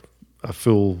cover a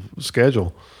full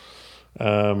schedule.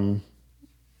 And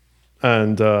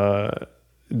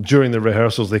during the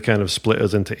rehearsals, they kind of split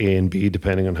us into A and B,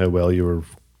 depending on how well you were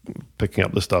picking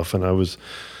up the stuff. And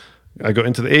I got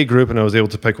into the A group and I was able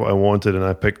to pick what I wanted, and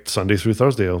I picked Sunday through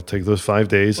Thursday. I'll take those 5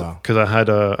 days because I had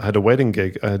a wedding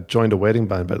gig. I had joined a wedding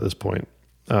band by this point,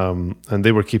 and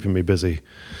they were keeping me busy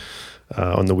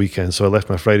on the weekend. So I left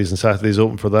my Fridays and Saturdays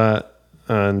open for that.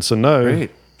 And so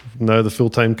now the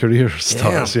full-time career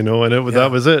starts, and that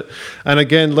was it. And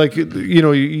again, like,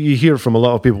 you hear from a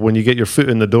lot of people when you get your foot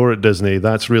in the door at Disney,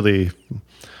 that's really,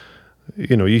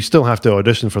 you still have to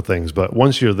audition for things, but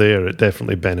once you're there, it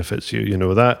definitely benefits you.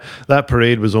 That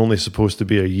parade was only supposed to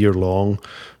be a year long,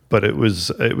 but it was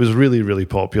really, really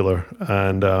popular.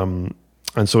 And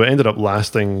so it ended up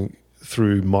lasting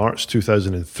through March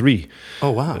 2003.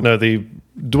 Oh, wow. Now they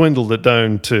dwindled it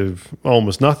down to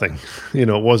almost nothing. It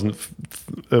wasn't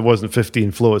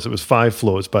 15 floats, it was 5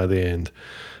 floats by the end.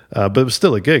 But it was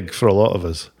still a gig for a lot of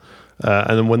us.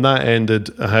 And then when that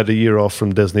ended, I had a year off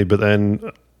from Disney, but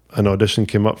then an audition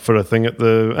came up for a thing at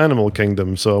the Animal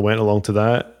Kingdom. So I went along to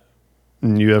that,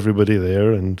 knew everybody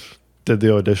there and did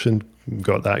the audition,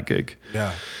 got that gig.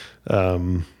 Yeah.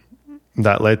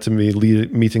 That led to me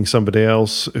meeting somebody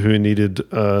else who needed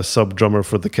a sub drummer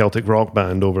for the Celtic Rock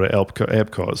Band over at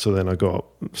Epcot. So then I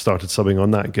started subbing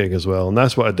on that gig as well. And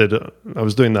that's what I did. I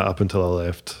was doing that up until I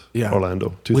left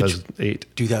Orlando, 2008.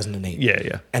 2008.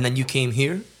 Yeah. And then you came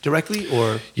here directly,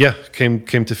 or? Yeah, came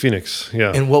to Phoenix.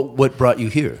 Yeah. And what brought you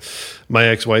here? My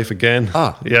ex-wife again.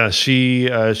 Ah. Yeah, she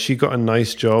got a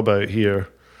nice job out here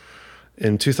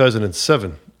in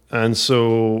 2007. And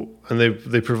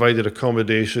they provided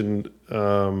accommodation.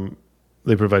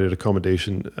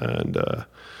 And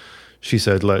she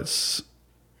said, let's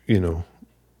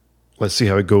see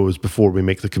how it goes before we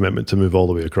make the commitment to move all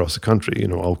the way across the country.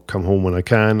 I'll come home when I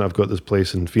can. I've got this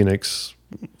place in Phoenix.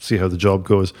 See how the job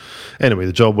goes. Anyway,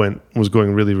 the job was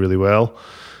going really, really well.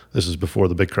 This is before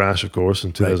the big crash, of course,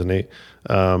 in 2008.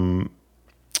 Right.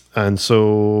 And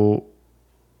so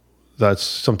that's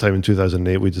sometime in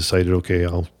 2008 we decided, okay,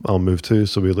 I'll move too.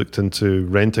 So we looked into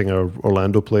renting our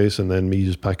Orlando place and then me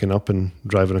just packing up and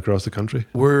driving across the country.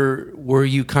 Were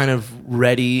you kind of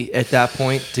ready at that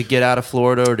point to get out of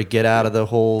Florida or to get out of the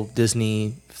whole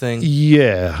Disney thing?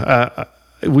 Yeah,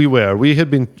 we were. We had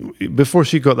been, before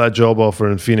she got that job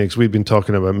offer in Phoenix, we'd been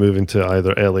talking about moving to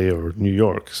either LA or New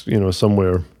York,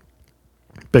 somewhere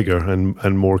bigger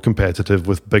and more competitive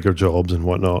with bigger jobs and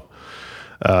whatnot.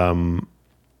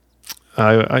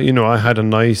 I had a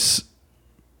nice,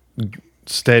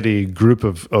 steady group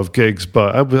of gigs,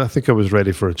 but I think I was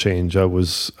ready for a change. I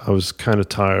was kind of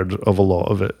tired of a lot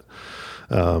of it.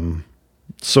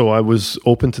 So I was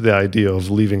open to the idea of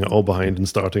leaving it all behind and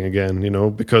starting again,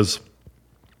 because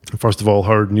first of all,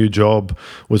 her new job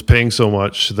was paying so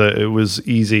much that it was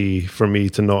easy for me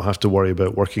to not have to worry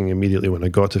about working immediately when I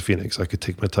got to Phoenix. I could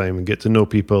take my time and get to know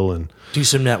people and do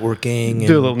some networking,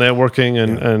 do a little networking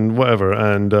and whatever.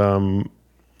 And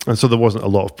so there wasn't a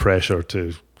lot of pressure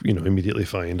to, immediately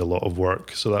find a lot of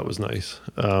work. So that was nice.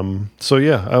 So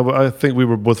yeah, I think we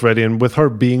were both ready. And with her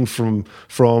being from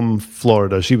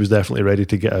Florida, she was definitely ready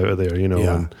to get out of there,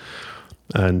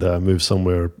 and move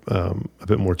somewhere a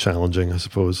bit more challenging, I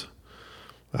suppose.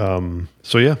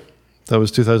 So yeah, that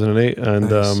was 2008, and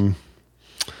nice.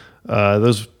 That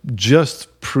was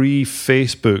just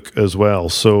pre-Facebook as well.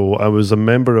 So I was a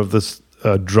member of this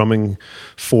drumming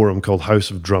forum called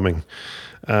House of Drumming,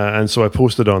 and so I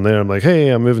posted on there. I'm like, "Hey,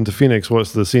 I'm moving to Phoenix.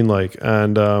 What's the scene like?"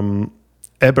 And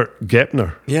Ebert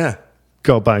Gepner,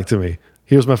 got back to me.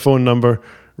 Here's my phone number.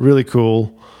 Really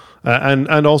cool.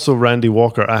 And also Randy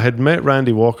Walker. I had met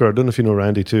Randy Walker. I don't know if you know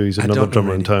Randy too. He's another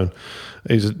drummer in town.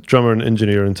 He's a drummer and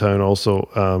engineer in town also.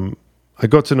 I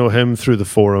got to know him through the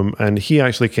forum, and he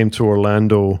actually came to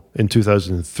Orlando in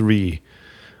 2003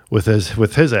 with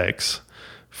his ex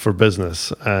for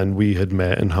business, and we had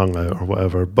met and hung out or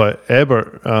whatever. But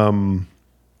Ebert,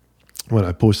 when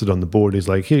I posted on the board, he's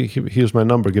like, "Hey, here's my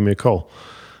number. Give me a call."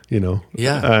 you know.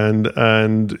 Yeah.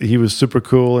 And he was super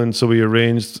cool. And so we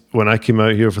arranged, when I came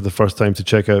out here for the first time to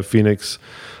check out Phoenix,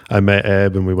 I met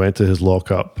Eb and we went to his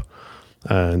lockup.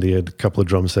 And he had a couple of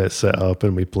drum sets set up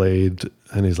and we played.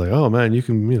 And he's like, "Oh man, you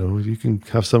can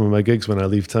have some of my gigs when I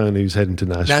leave town." He was heading to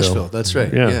Nashville. That's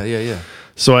right. Yeah. Yeah.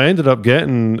 So I ended up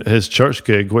getting his church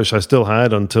gig, which I still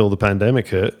had until the pandemic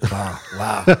hit.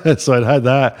 Wow. So I'd had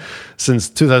that since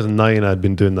 2009. I'd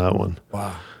been doing that one.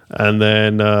 Wow. And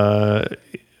then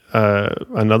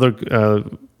another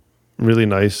really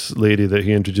nice lady that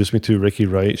he introduced me to, Ricky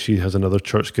Wright. She has another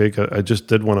church gig. I just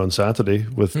did one on Saturday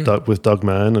with Doug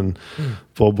Mann and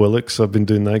Bob Willix. I've been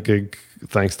doing that gig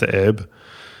thanks to Eb.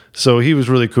 So he was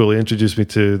really cool. He introduced me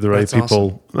to the right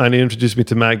people, and he introduced me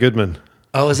to Matt Goodman.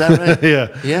 Oh, is that right?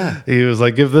 Yeah. He was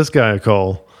like, "Give this guy a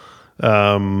call."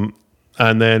 And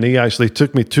then he actually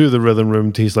took me to the Rhythm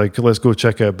Room. He's like, "Let's go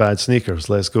check out Bad Sneakers.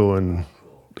 Let's go." And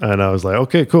I was like,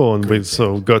 "Okay, cool." And we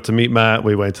got to meet Matt.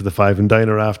 We went to the Five and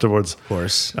Diner afterwards. Of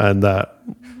course. And that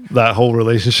whole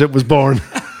relationship was born.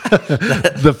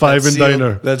 The Five and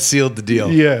Diner. That sealed the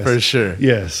deal. Yes. For sure.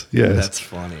 Yes. That's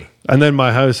funny. And then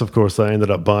my house, of course, I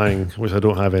ended up buying, which I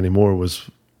don't have anymore, was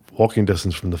walking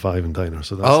distance from the Five and Diner.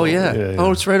 So that's yeah.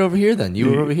 Oh, it's right over here then.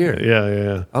 You were over here.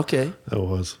 Yeah. Okay. It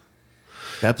was.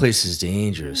 That place is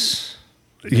dangerous.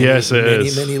 Yes, it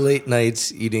is. Many late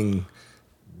nights eating,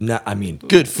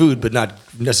 good food, but not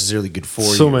necessarily good for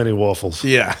you. So many waffles.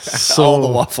 Yeah. All the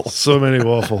waffles. So many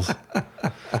waffles.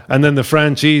 And then the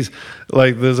franchise,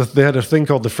 like they had a thing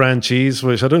called the franchise,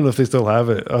 which I don't know if they still have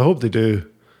it. I hope they do.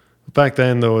 Back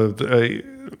then, though,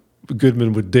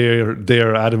 Goodman would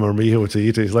dare Adam or Miho to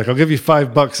eat it. He's like, "I'll give you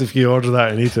 $5 if you order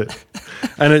that and eat it."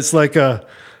 And it's like I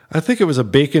think it was a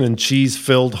bacon and cheese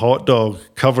filled hot dog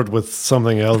covered with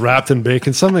something else, wrapped in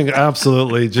bacon, something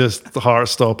absolutely just heart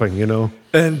stopping, you know.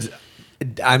 And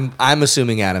I'm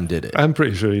assuming Adam did it. I'm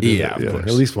pretty sure he did. Yeah, it. of course.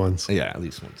 At least once. Yeah, at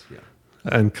least once. Yeah.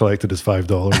 And collected his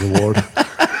 $5 reward.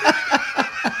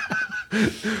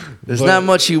 There's not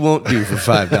much you won't do for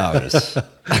 $5.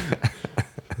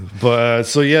 But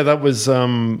so yeah, that was.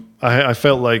 I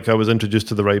felt like I was introduced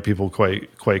to the right people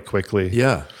quite quickly.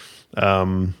 Yeah.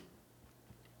 And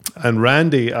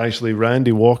Randy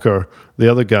Walker, the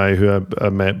other guy who I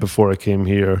met before I came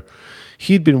here,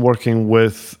 he'd been working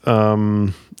with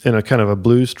in a kind of a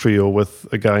blues trio with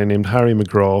a guy named Harry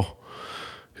McGraw,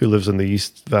 who lives in the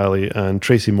East Valley, and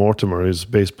Tracy Mortimer, who's a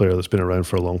bass player that's been around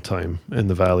for a long time in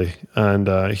the Valley.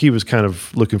 And he was kind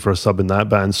of looking for a sub in that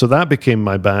band. So that became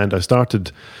my band. I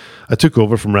took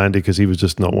over from Randy because he was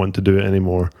just not wanting to do it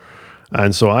anymore.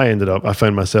 And so I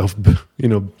found myself,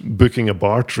 booking a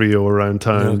bar trio around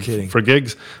town for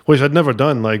gigs, which I'd never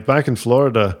done. Like back in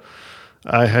Florida,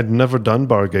 I had never done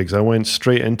bar gigs. I went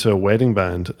straight into a wedding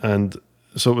band, and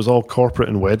so it was all corporate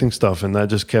and wedding stuff, and that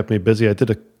just kept me busy. I did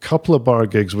a couple of bar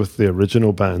gigs with the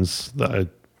original bands that I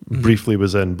briefly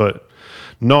was in, but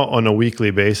not on a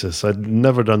weekly basis. I'd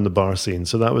never done the bar scene,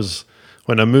 so that was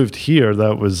when I moved here.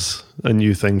 That was a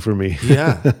new thing for me.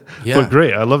 Yeah. But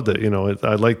great, I loved it.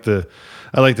 I like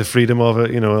the freedom of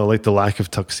it. I like the lack of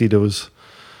tuxedos.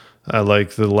 I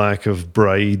like the lack of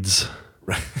brides.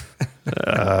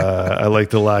 I like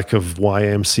the lack of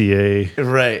YMCA.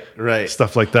 Right.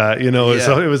 Stuff like that.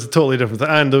 So it was a totally different thing.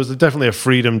 And there was definitely a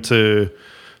freedom to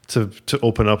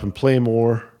open up and play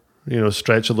more,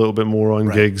 stretch a little bit more on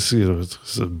gigs.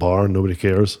 It's a bar, nobody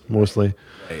cares mostly.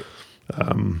 Right.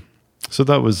 So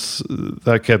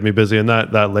that kept me busy, and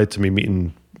that led to me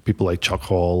meeting people like Chuck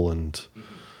Hall and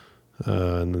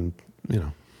then.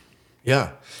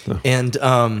 Yeah. And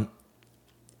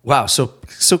wow, so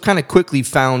kind of quickly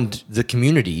found the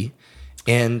community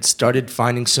and started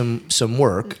finding some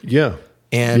work. Yeah.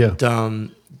 And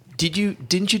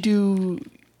didn't you do?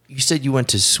 You said you went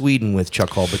to Sweden with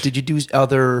Chuck Hall, but did you do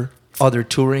other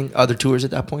tours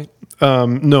at that point?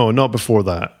 No, not before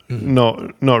that.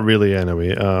 Not really.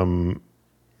 Anyway,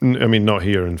 not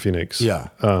here in Phoenix. Yeah.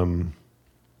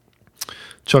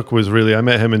 Chuck was really. I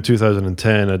met him in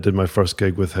 2010. I did my first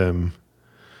gig with him,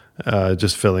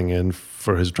 just filling in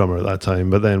for his drummer at that time.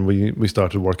 But then we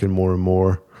started working more and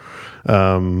more.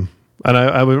 And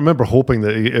I remember hoping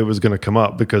that it was going to come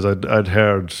up because I'd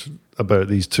heard about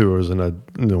these tours and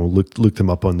I'd looked them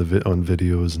up on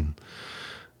videos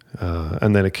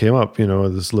and then it came up.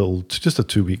 This just a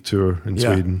 2-week tour in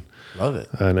Sweden. Love it.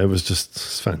 And it was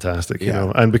just fantastic,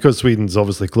 And because Sweden's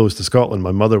obviously close to Scotland,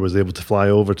 my mother was able to fly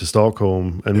over to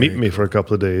Stockholm and meet me for a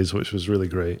couple of days, which was really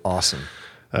great. Awesome.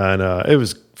 And it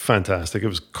was fantastic. It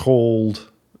was cold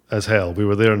as hell. We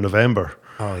were there in November.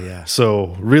 Oh, yeah.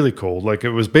 So really cold. Like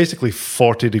it was basically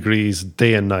 40 degrees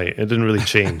day and night. It didn't really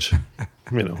change.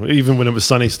 Even when it was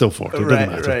sunny, still 40. It didn't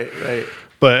matter. Right.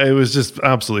 But it was just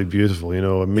absolutely beautiful,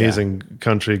 amazing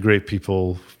country, great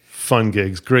people, fun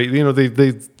gigs, great.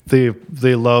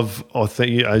 They love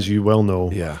authentic, as you well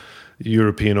know. Yeah.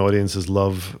 European audiences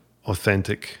love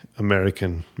authentic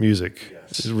American music,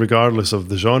 regardless of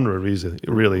the genre,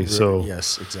 really. So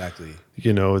yes, exactly.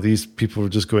 These people were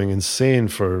just going insane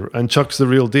and Chuck's the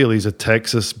real deal. He's a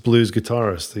Texas blues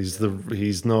guitarist.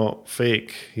 He's not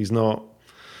fake. He's not.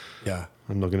 Yeah.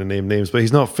 I'm not going to name names, but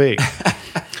he's not fake.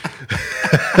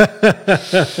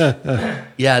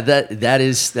 Yeah, that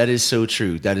is so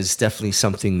true. That is definitely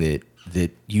something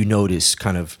that you notice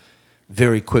kind of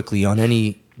very quickly on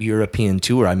any European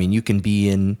tour. I mean, you can be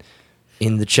in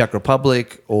the Czech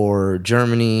Republic or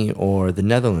Germany or the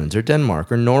Netherlands or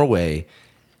Denmark or Norway.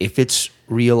 If it's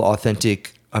real,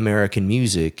 authentic American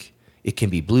music, it can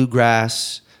be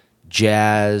bluegrass,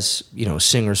 jazz,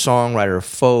 singer-songwriter,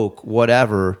 folk,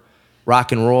 whatever,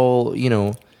 rock and roll,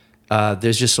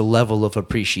 there's just a level of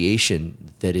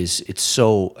appreciation that it's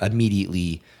so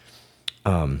immediately,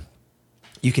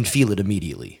 you can feel it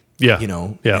immediately. Yeah.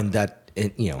 Yeah. And I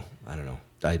don't know.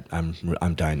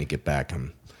 I'm dying to get back.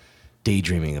 I'm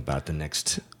daydreaming about the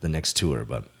next tour,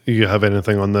 but you have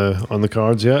anything on the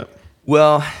cards yet?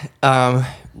 Well,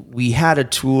 we had a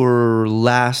tour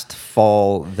last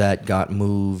fall that got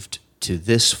moved to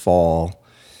this fall,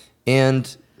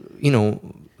 and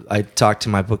I talked to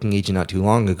my booking agent not too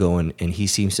long ago, and he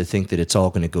seems to think that it's all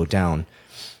going to go down.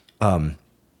 So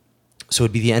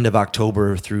it'd be the end of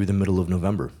October through the middle of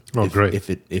November. Oh, great! If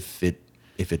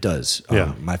it does,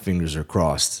 yeah. My fingers are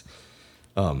crossed.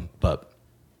 But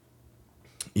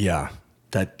yeah,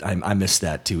 that I miss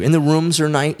that too. And the rooms are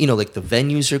nice. Like the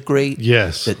venues are great.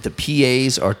 Yes. That the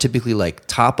PAs are typically like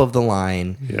top of the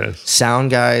line. Yes.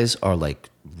 Sound guys are like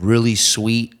really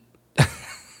sweet.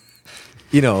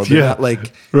 They're not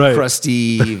like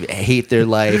crusty, hate their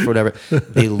life, or whatever.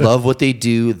 They love what they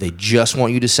do. They just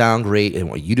want you to sound great and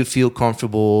want you to feel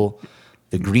comfortable.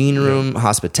 The green room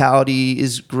hospitality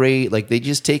is great. Like they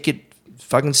just take it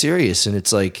fucking serious. And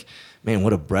it's like, man,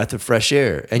 what a breath of fresh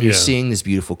air. And you're seeing this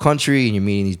beautiful country and you're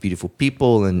meeting these beautiful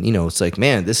people. And, it's like,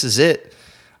 man, this is it.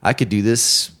 I could do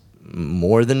this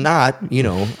more than not.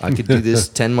 I could do this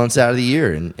 10 months out of the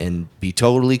year and be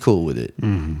totally cool with it.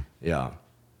 Mm-hmm. Yeah.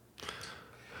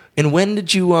 And when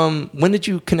did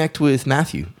you connect with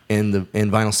Matthew and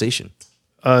Vinyl Station?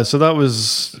 So that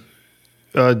was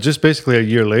just basically a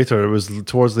year later. It was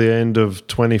towards the end of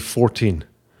 2014.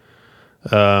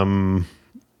 I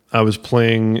was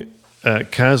playing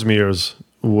at Casimir's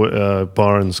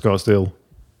bar in Scottsdale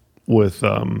with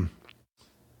Matt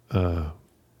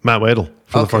Weddle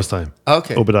for the first time.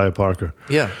 Okay. Obadiah Parker.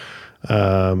 Yeah.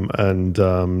 And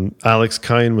Alex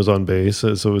Kine was on bass. So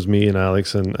it was me and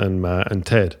Alex and Matt and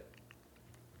Ted.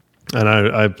 And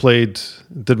I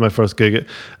did my first gig.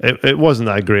 It wasn't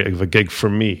that great of a gig for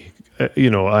me.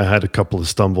 I had a couple of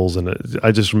stumbles and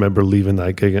I just remember leaving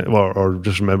that gig, or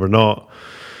just remember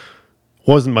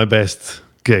wasn't my best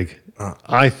gig,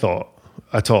 I thought,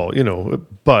 at all,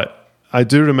 But I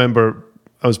do remember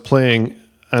I was playing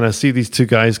and I see these two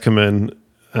guys come in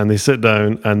and they sit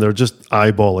down and they're just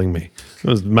eyeballing me. It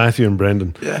was Matthew and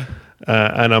Brendan. Yeah.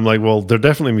 And I'm like, well, they're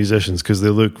definitely musicians because they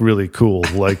look really cool.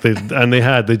 Like they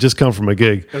just come from a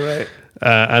gig. Right.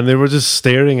 And they were just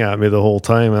staring at me the whole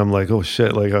time. I'm like, oh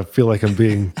shit! Like I feel like I'm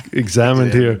being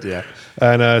examined here. Yeah.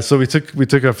 And so we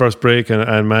took our first break,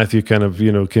 and Matthew kind of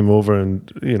came over,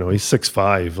 and he's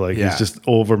 6'5", like he's just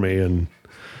over me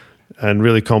and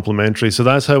really complimentary. So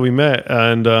that's how we met,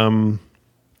 and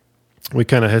we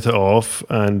kind of hit it off,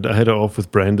 and I hit it off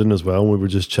with Brendan as well. We were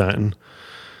just chatting,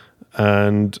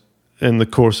 and in the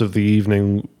course of the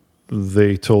evening,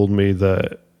 they told me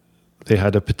that they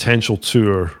had a potential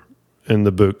tour in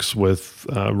the books with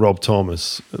Rob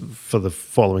Thomas for the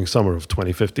following summer of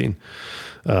 2015.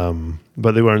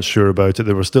 But they weren't sure about it.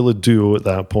 They were still a duo at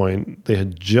that point. They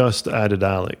had just added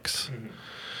Alex.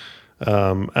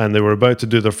 And they were about to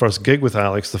do their first gig with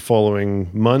Alex the following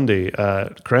Monday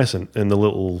at Crescent, in the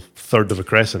little third of a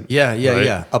Crescent.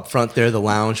 Yeah. Up front there, the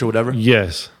lounge or whatever.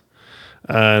 Yes.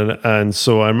 And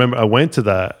so I remember I went to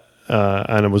that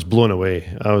and I was blown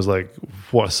away. I was like,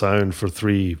 what a sound for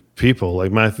three people.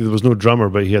 Like Matthew, there was no drummer,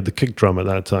 but he had the kick drum at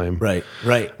that time. Right.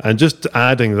 And just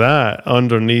adding that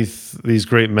underneath these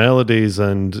great melodies,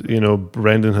 and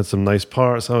Brendan had some nice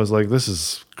parts. I was like, this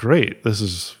is great. This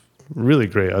is really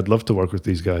great. I'd love to work with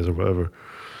these guys or whatever.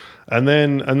 And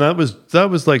that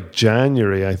was like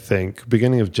January, I think,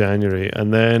 beginning of January.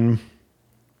 And then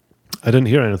I didn't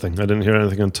hear anything. I didn't hear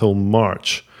anything until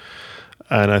March.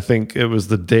 And I think it was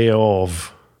the day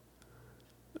of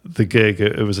the gig.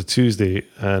 It was a Tuesday,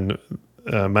 and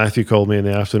Matthew called me in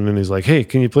the afternoon. He's like, "Hey,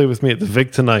 can you play with me at the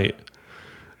Vig tonight?"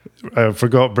 I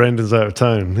forgot Brendan's out of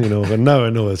town, and now I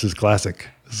know this is classic.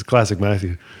 This is classic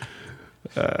Matthew.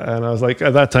 And I was like,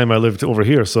 at that time I lived over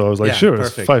here, so I was like, sure,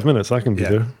 perfect. It's 5 minutes, I can be Yeah.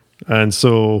 there. And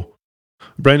so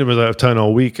Brendan was out of town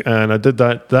all week, and I did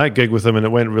that gig with him, and it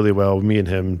went really well. Me and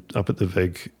him up at the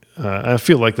Vig. I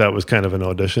feel like that was kind of an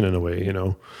audition in a way,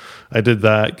 I did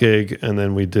that gig, and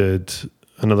then we did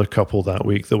another couple that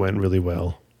week that went really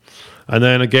well. And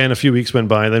then again, a few weeks went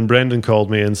by. Then Brendan called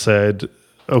me and said,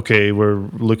 "Okay, we're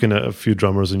looking at a few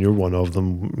drummers, and you're one of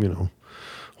them.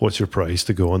 What's your price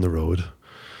to go on the road?"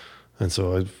 And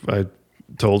so I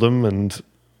told him, and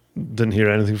didn't hear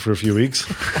anything for a few weeks.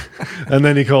 And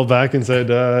then he called back and said,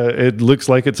 "It looks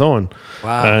like it's on,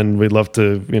 Wow. and we'd love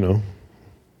to,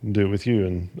 do it with you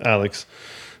and Alex."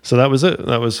 So that was it.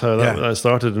 That was how that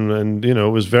started, and it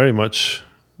was very much.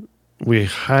 We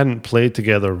hadn't played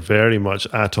together very much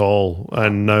at all,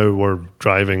 and now we're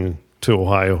driving to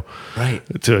Ohio, Right.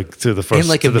 To the first In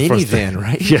like to a the first minivan, thing.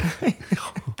 right? Yeah,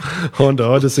 Honda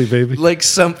Odyssey, baby.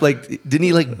 Didn't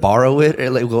he borrow it?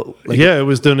 Or Yeah, it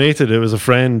was donated. It was a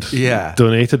friend. Yeah.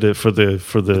 Donated it for the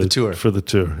tour. For the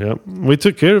tour. Yeah, we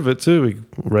took care of it too.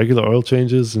 Regular oil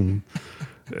changes, and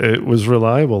it was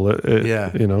reliable.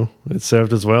 Yeah. It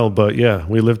served as well. But yeah,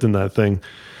 we lived in that thing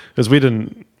because we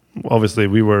didn't. Obviously,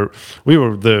 we weren't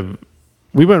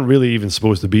really even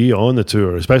supposed to be on the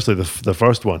tour, especially the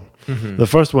first one. Mm-hmm. The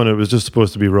first one, it was just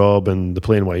supposed to be Rob and the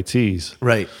Plain White Tees.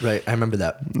 Right. I remember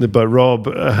that. But Rob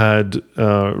had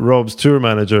Rob's tour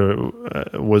manager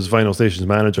was Vinyl Station's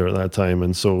manager at that time,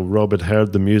 and so Rob had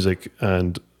heard the music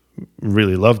and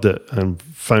really loved it and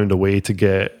found a way to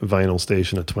get Vinyl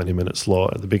Station a 20-minute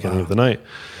slot at the beginning of the night.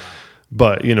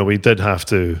 But we did have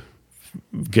to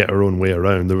get our own way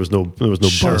around. There was no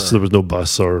Sure. bus. There was no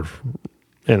bus or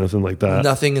anything like that.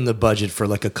 Nothing in the budget for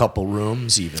a couple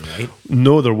rooms, even, right?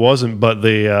 No, there wasn't. But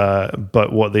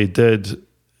but what they did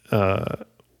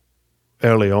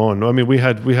early on. I mean, we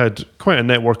had quite a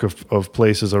network of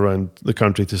places around the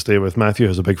country to stay with. Matthew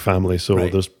has a big family, so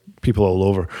Right. there's people all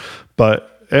over.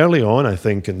 But early on, I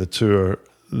think in the tour,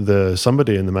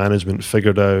 somebody in the management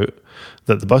figured out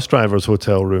that the bus drivers'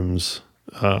 hotel rooms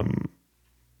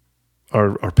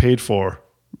are paid for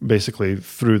basically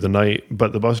through the night,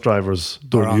 but the bus drivers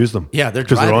don't use them. Yeah, they're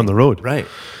because they're on the road, Right.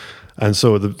 And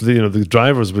so the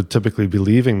drivers would typically be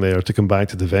leaving there to come back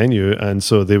to the venue, and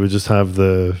so they would just have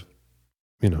the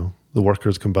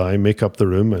workers come by, make up the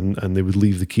room, and they would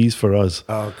leave the keys for us.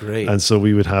 Oh, great. And so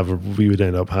we would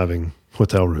end up having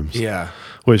hotel rooms. Yeah.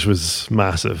 Which was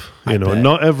massive, I bet.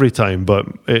 not every time, but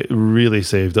it really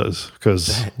saved us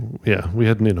because, we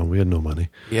had no money.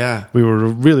 Yeah. We were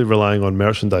really relying on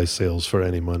merchandise sales for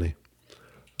any money.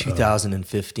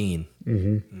 2015.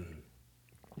 Mm-hmm.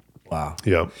 Wow.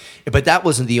 Yeah, But that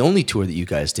wasn't the only tour that you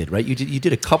guys did, right? You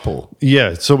did a couple.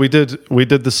 yeah. So we did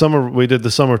the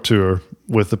summer tour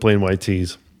with the Plain White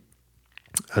Tees,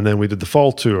 and then we did the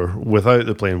fall tour without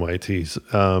the Plain White Tees.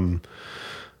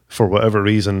 For whatever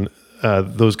reason,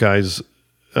 those guys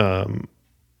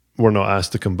were not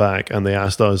asked to come back, and they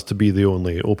asked us to be the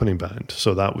only opening band.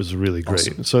 So that was really great.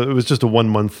 Awesome. So it was just a 1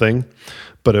 month thing,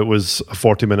 but it was a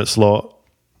 40-minute slot,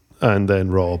 and then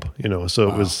Rob. So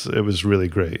it was really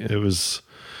great. It was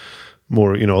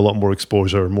more, a lot more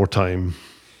exposure, more time.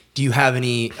 Do you have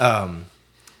any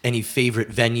favorite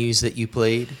venues that you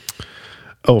played?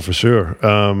 Oh, for sure.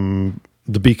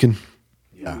 The Beacon.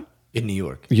 Yeah. In New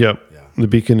York. Yep. Yeah. The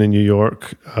Beacon in New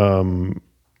York. The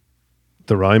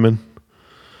Ryman.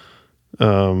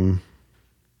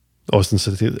 Austin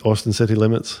City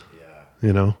Limits.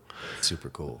 Yeah. Super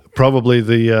cool.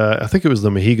 Probably I think it was the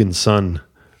Mohegan Sun,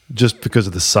 just because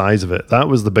of the size of it. That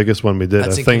was the biggest one we did.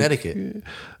 That's I in think. Connecticut.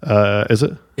 Is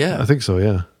it? Yeah. I think so,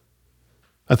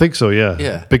 yeah.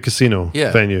 Yeah. Big casino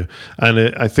venue.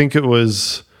 And I think it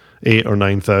was 8,000 or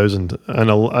 9,000. And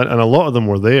a lot of them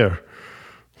were there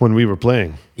when we were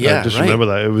playing. Yeah, I just right. remember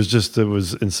that. It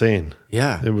was insane.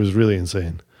 Yeah. It was really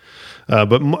insane.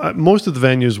 But most of the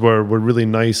venues were really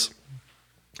nice.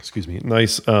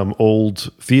 Nice old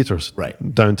theaters,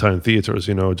 Right. Downtown theaters,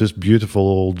 just beautiful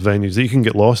old venues that you can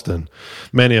get lost in.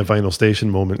 Many a Vinyl Station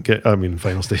moment,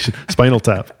 Spinal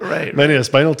Tap. Right, Many a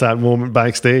Spinal Tap moment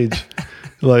backstage,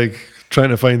 like trying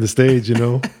to find the stage,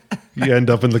 you end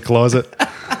up in the closet.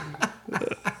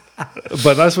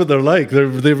 But that's what they're like.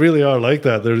 They really are like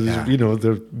that.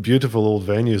 They're beautiful old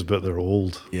venues, but they're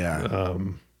old. Yeah.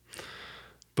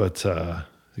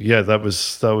 That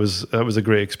was a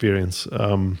great experience.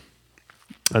 And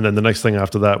then the next thing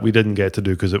after that, we didn't get to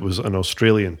do because it was an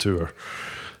Australian tour.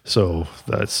 So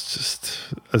that's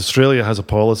just Australia has a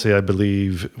policy, I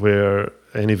believe, where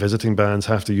any visiting bands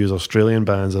have to use Australian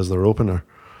bands as their opener.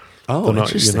 Oh, You're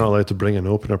interesting. not allowed to bring an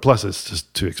opener. Plus, it's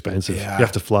just too expensive. Yeah. You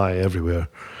have to fly everywhere.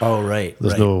 Oh, right.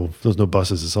 There's right. no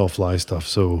buses. It's all fly stuff.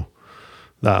 So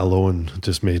that alone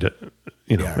just made it,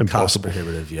 Cost impossible.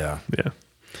 prohibitive. Yeah. Yeah,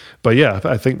 but yeah,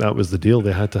 I think that was the deal.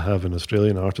 They had to have an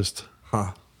Australian artist.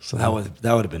 Huh. So That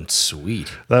would have been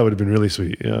sweet. that would have been really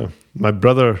sweet. Yeah, my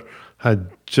brother had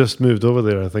just moved over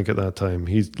there. I think at that time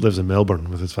he lives in Melbourne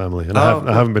with his family, and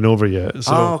I haven't been over yet.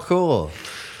 So Oh, cool.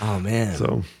 Oh man.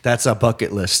 So- that's a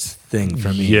bucket list thing for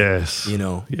me. yes,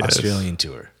 Yes. Australian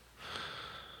tour.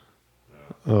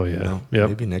 Oh yeah, No, yeah.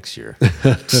 maybe next year.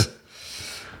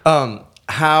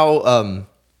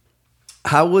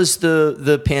 How was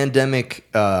the pandemic?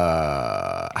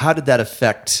 How did that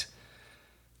affect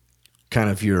kind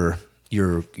of your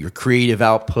creative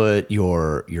output,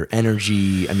 your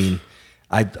energy? I mean,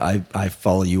 I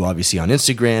follow you obviously on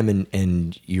Instagram,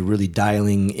 and you're really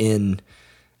dialing in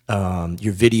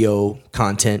your video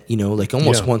content. Like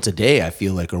almost Yeah. once a day, I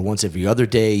feel like, or once every other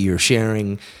day, you're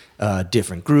sharing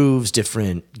different grooves,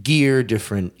 different gear,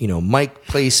 different mic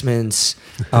placements.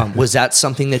 Was that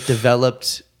something that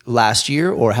developed last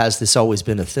year, or has this always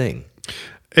been a thing?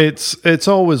 It's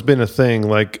always been a thing.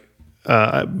 Like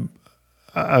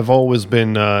I've always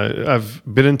been I've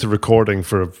been into recording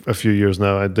for a few years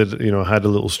now. I did had a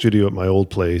little studio at my old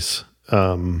place,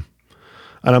 and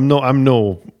I'm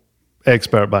no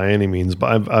expert by any means,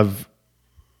 but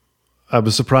I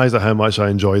was surprised at how much I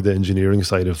enjoyed the engineering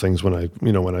side of things when I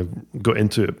got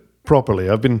into it properly.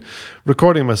 I've been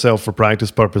recording myself for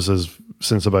practice purposes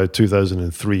since about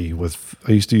 2003.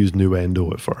 I used to use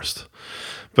Nuendo at first,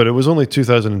 but it was only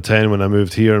 2010 when I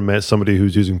moved here and met somebody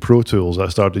who's using Pro Tools. I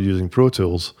started using Pro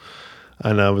Tools,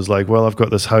 and I was like, well, I've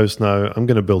got this house now. I'm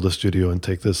going to build a studio and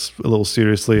take this a little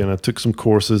seriously. And I took some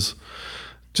courses,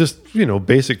 just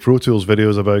basic Pro Tools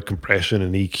videos about compression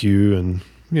and EQ, and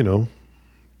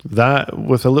that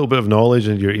with a little bit of knowledge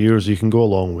in your ears, you can go a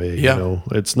long way. Yeah.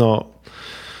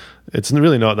 It's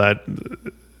really not that.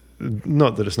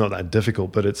 Not that it's not that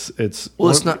difficult, but it's Well,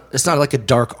 it's not like a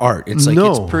dark art. It's like No.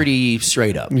 it's pretty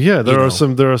straight up. Yeah, there are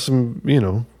some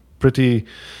pretty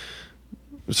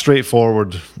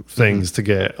straightforward things to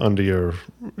get under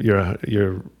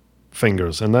your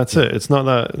fingers, and that's it. It's not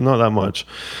that much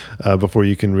before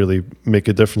you can really make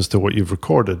a difference to what you've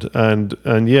recorded. And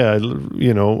yeah,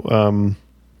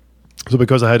 so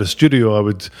because I had a studio, I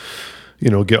would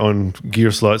get on Gear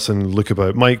Sluts and look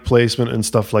about mic placement and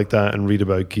stuff like that, and read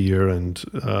about gear. And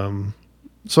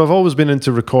so I've always been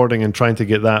into recording and trying to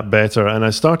get that better. And I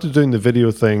started doing the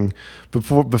video thing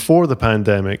before the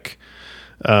pandemic,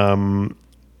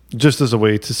 just as a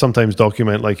way to sometimes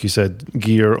document, like you said,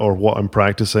 gear or what I'm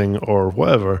practicing or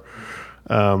whatever.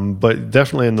 But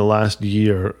definitely in the last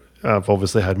year, I've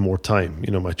obviously had more time.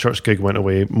 My church gig went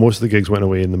away. Most of the gigs went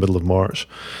away in the middle of March.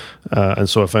 And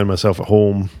so I found myself at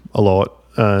home a lot.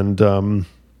 And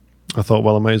I thought,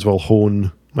 well, I might as well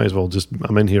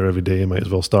I'm in here every day. I might as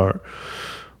well start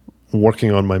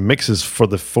working on my mixes for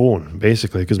the phone,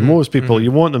 basically. Because most people,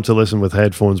 you want them to listen with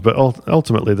headphones, but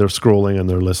ultimately they're scrolling and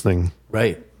they're listening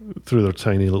Right. through their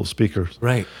tiny little speakers.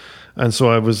 Right. And so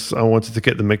I wanted to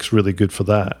get the mix really good for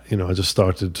that. I just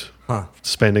started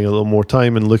spending a little more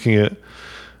time and looking at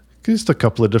just a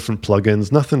couple of different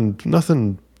plugins.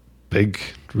 Nothing big,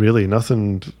 really.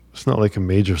 Nothing. It's not like a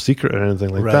major secret or anything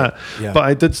like Right. that. Yeah. But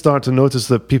I did start to notice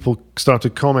that people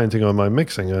started commenting on my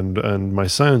mixing and my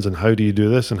sounds and how do you do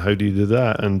this and how do you do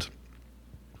that. And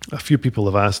a few people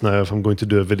have asked now if I'm going to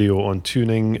do a video on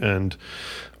tuning and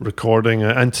recording.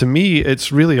 And to me,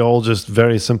 it's really all just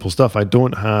very simple stuff. I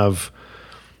don't have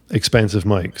expensive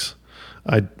mics.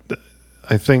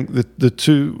 I think that the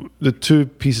two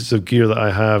pieces of gear that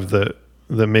I have that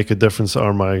make a difference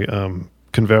are my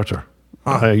converter.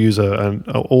 I use an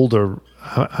older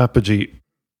Apogee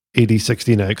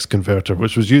 8016X converter,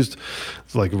 which was used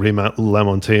like Ray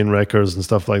LaMontagne records and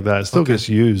stuff like that. It still gets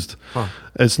used.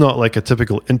 It's not like a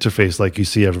typical interface like you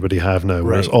see everybody have now,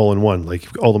 where it's all in one, like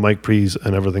all the mic pre's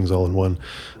and everything's all in one.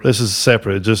 This is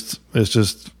separate. It's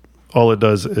just all it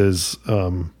does is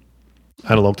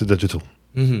analog to digital.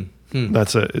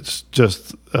 That's it. It's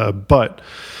just, but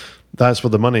that's where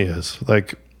the money is.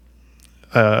 Like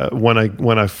when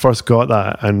I first got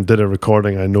that and did a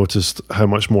recording, I noticed how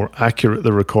much more accurate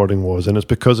the recording was, and it's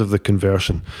because of the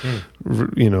conversion.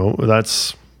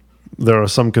 There are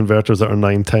some converters that are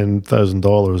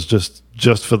 $9,000-$10,000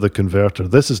 just for the converter.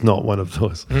 This is not one of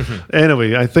those.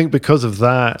 Anyway, I think because of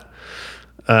that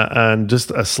and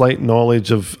just a slight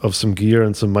knowledge of some gear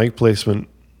and some mic placement,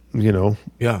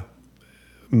 Yeah.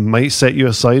 might set you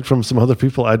aside from some other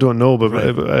people. I don't know,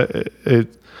 but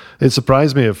it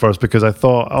surprised me at first because I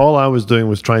thought all I was doing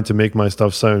was trying to make my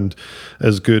stuff sound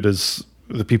as good as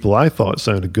the people I thought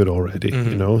sounded good already,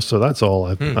 you know. So that's all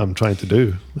I'm trying to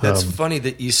do. That's funny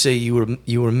that you say you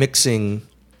were mixing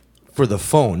for the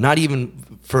phone, not even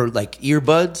for like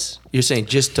earbuds. You're saying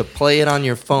just to play it on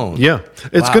your phone. Yeah,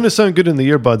 it's going to sound good in the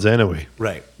earbuds anyway.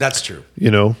 Right, that's true.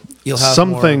 You know, you'll have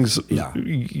some more, things. Yeah.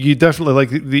 You definitely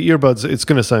like the earbuds.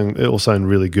 It'll sound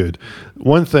really good.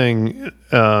 One thing,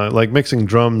 like mixing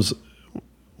drums.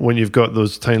 When you've got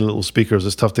those tiny little speakers,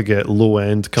 it's tough to get low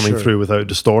end coming through without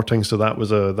distorting. So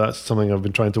that's something I've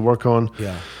been trying to work on.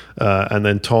 Yeah. And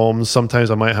then toms.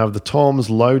 Sometimes I might have the toms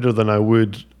louder than I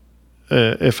would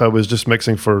if I was just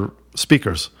mixing for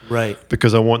speakers. Right.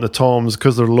 Because I want the toms,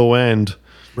 because they're low end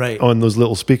on those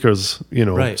little speakers, you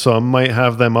know. Right. So I might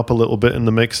have them up a little bit in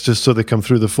the mix just so they come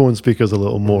through the phone speakers a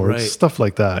little more. Right. It's stuff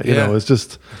like that. You know, it's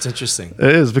just... It's interesting.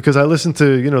 It is, because I listen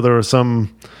to, you know, there are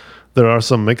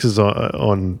some mixes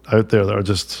on out there that are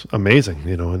just amazing,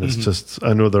 you know, and it's just,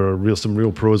 I know there are some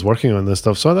real pros working on this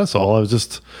stuff. So that's all.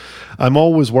 I'm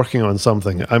always working on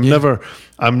something. I'm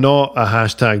not a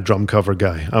hashtag drum cover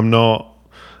guy. I'm not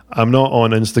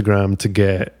on Instagram to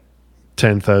get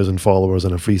 10,000 followers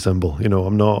and a free symbol. You know,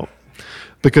 I'm not,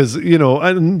 because, you know,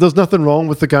 and there's nothing wrong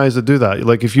with the guys that do that.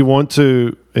 Like if you want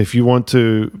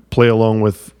to play along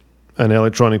with an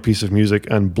electronic piece of music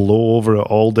and blow over it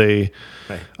all day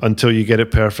until you get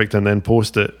it perfect and then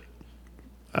post it,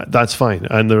 that's fine.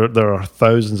 And there are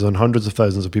thousands and hundreds of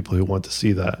thousands of people who want to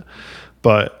see that.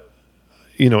 But,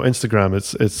 you know, Instagram,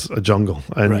 it's a jungle,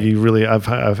 and you really,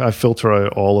 I filter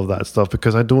out all of that stuff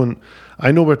because I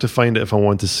know where to find it if I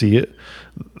want to see it.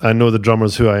 I know the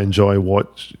drummers who I enjoy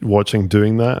watching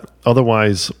doing that.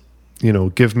 Otherwise, you know,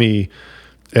 give me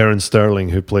Aaron Sterling,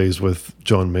 who plays with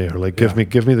John Mayer. Like, give me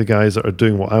the guys that are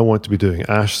doing what I want to be doing.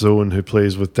 Ash Zone, who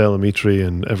plays with Delamitri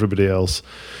and everybody else.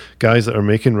 Guys that are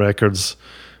making records,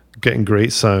 getting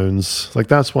great sounds. Like,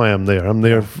 that's why I'm there. I'm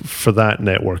there for that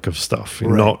network of stuff,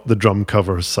 not the drum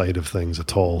cover side of things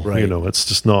at all. You know, it's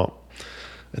just not.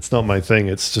 It's not my thing.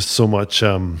 It's just so much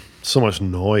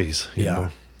noise. You know?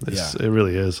 It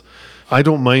really is. I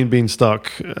don't mind being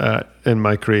stuck in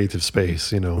my creative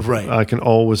space, you know. Right. I can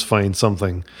always find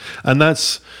something. And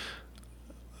that's,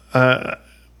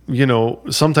 you know,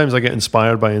 sometimes I get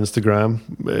inspired by Instagram,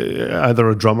 either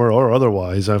a drummer or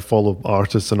otherwise. I follow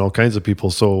artists and all kinds of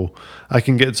people, so I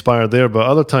can get inspired there. But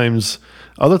other times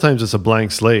it's a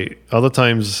blank slate. Other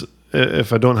times,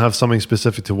 if I don't have something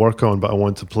specific to work on, but I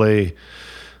want to play,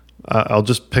 I'll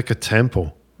just pick a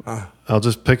tempo. I'll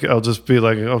just be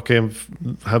like, okay,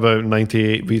 how about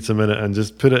 98 beats a minute, and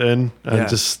just put it in and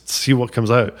just see what comes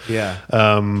out. Yeah.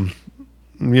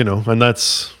 You know, and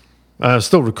I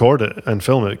still record it and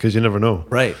film it because you never know.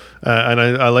 Right. And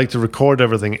I like to record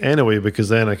everything anyway because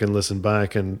then I can listen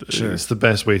back, and it's the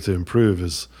best way to improve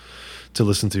is to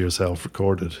listen to yourself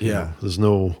recorded. Yeah. You know? There's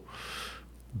no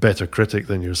better critic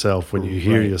than yourself. When you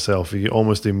hear yourself, you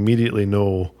almost immediately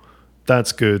know,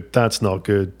 that's good, that's not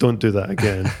good, don't do that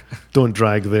again. Don't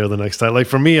drag there the next time. Like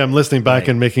for me, I'm listening back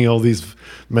and making all these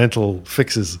mental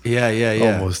fixes. Yeah.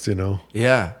 Almost, you know.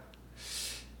 Yeah.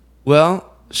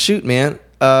 Well, shoot, man.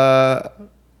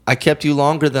 I kept you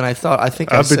longer than I thought. I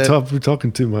think I've been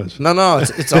talking too much. No,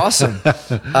 it's awesome.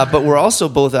 But we're also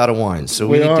both out of wine, so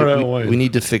we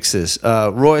need to fix this.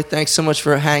 Roy, thanks so much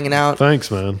for hanging out.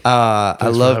 Thanks, man. I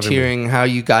loved hearing how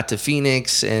you got to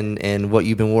Phoenix and what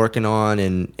you've been working on.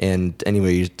 And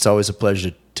anyway, it's always a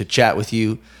pleasure to chat with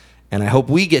you. And I hope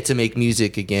we get to make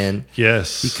music again.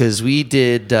 Yes, because we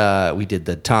did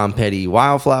the Tom Petty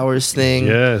Wildflowers thing.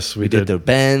 Yes, we did the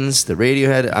Benz, the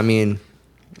Radiohead. I mean,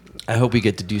 I hope we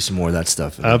get to do some more of that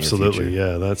stuff. Absolutely,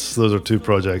 yeah. Those are two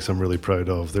projects I'm really proud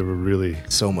of. They were really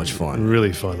so much fun.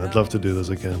 Really fun. I'd love to do those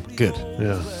again. Good.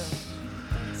 Yeah.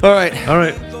 All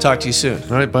right. Talk to you soon.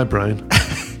 All right. Bye, Brian.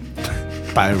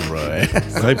 Bye, Roy.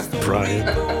 Bye, Brian.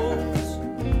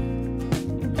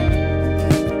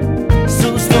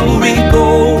 So the story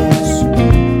goes.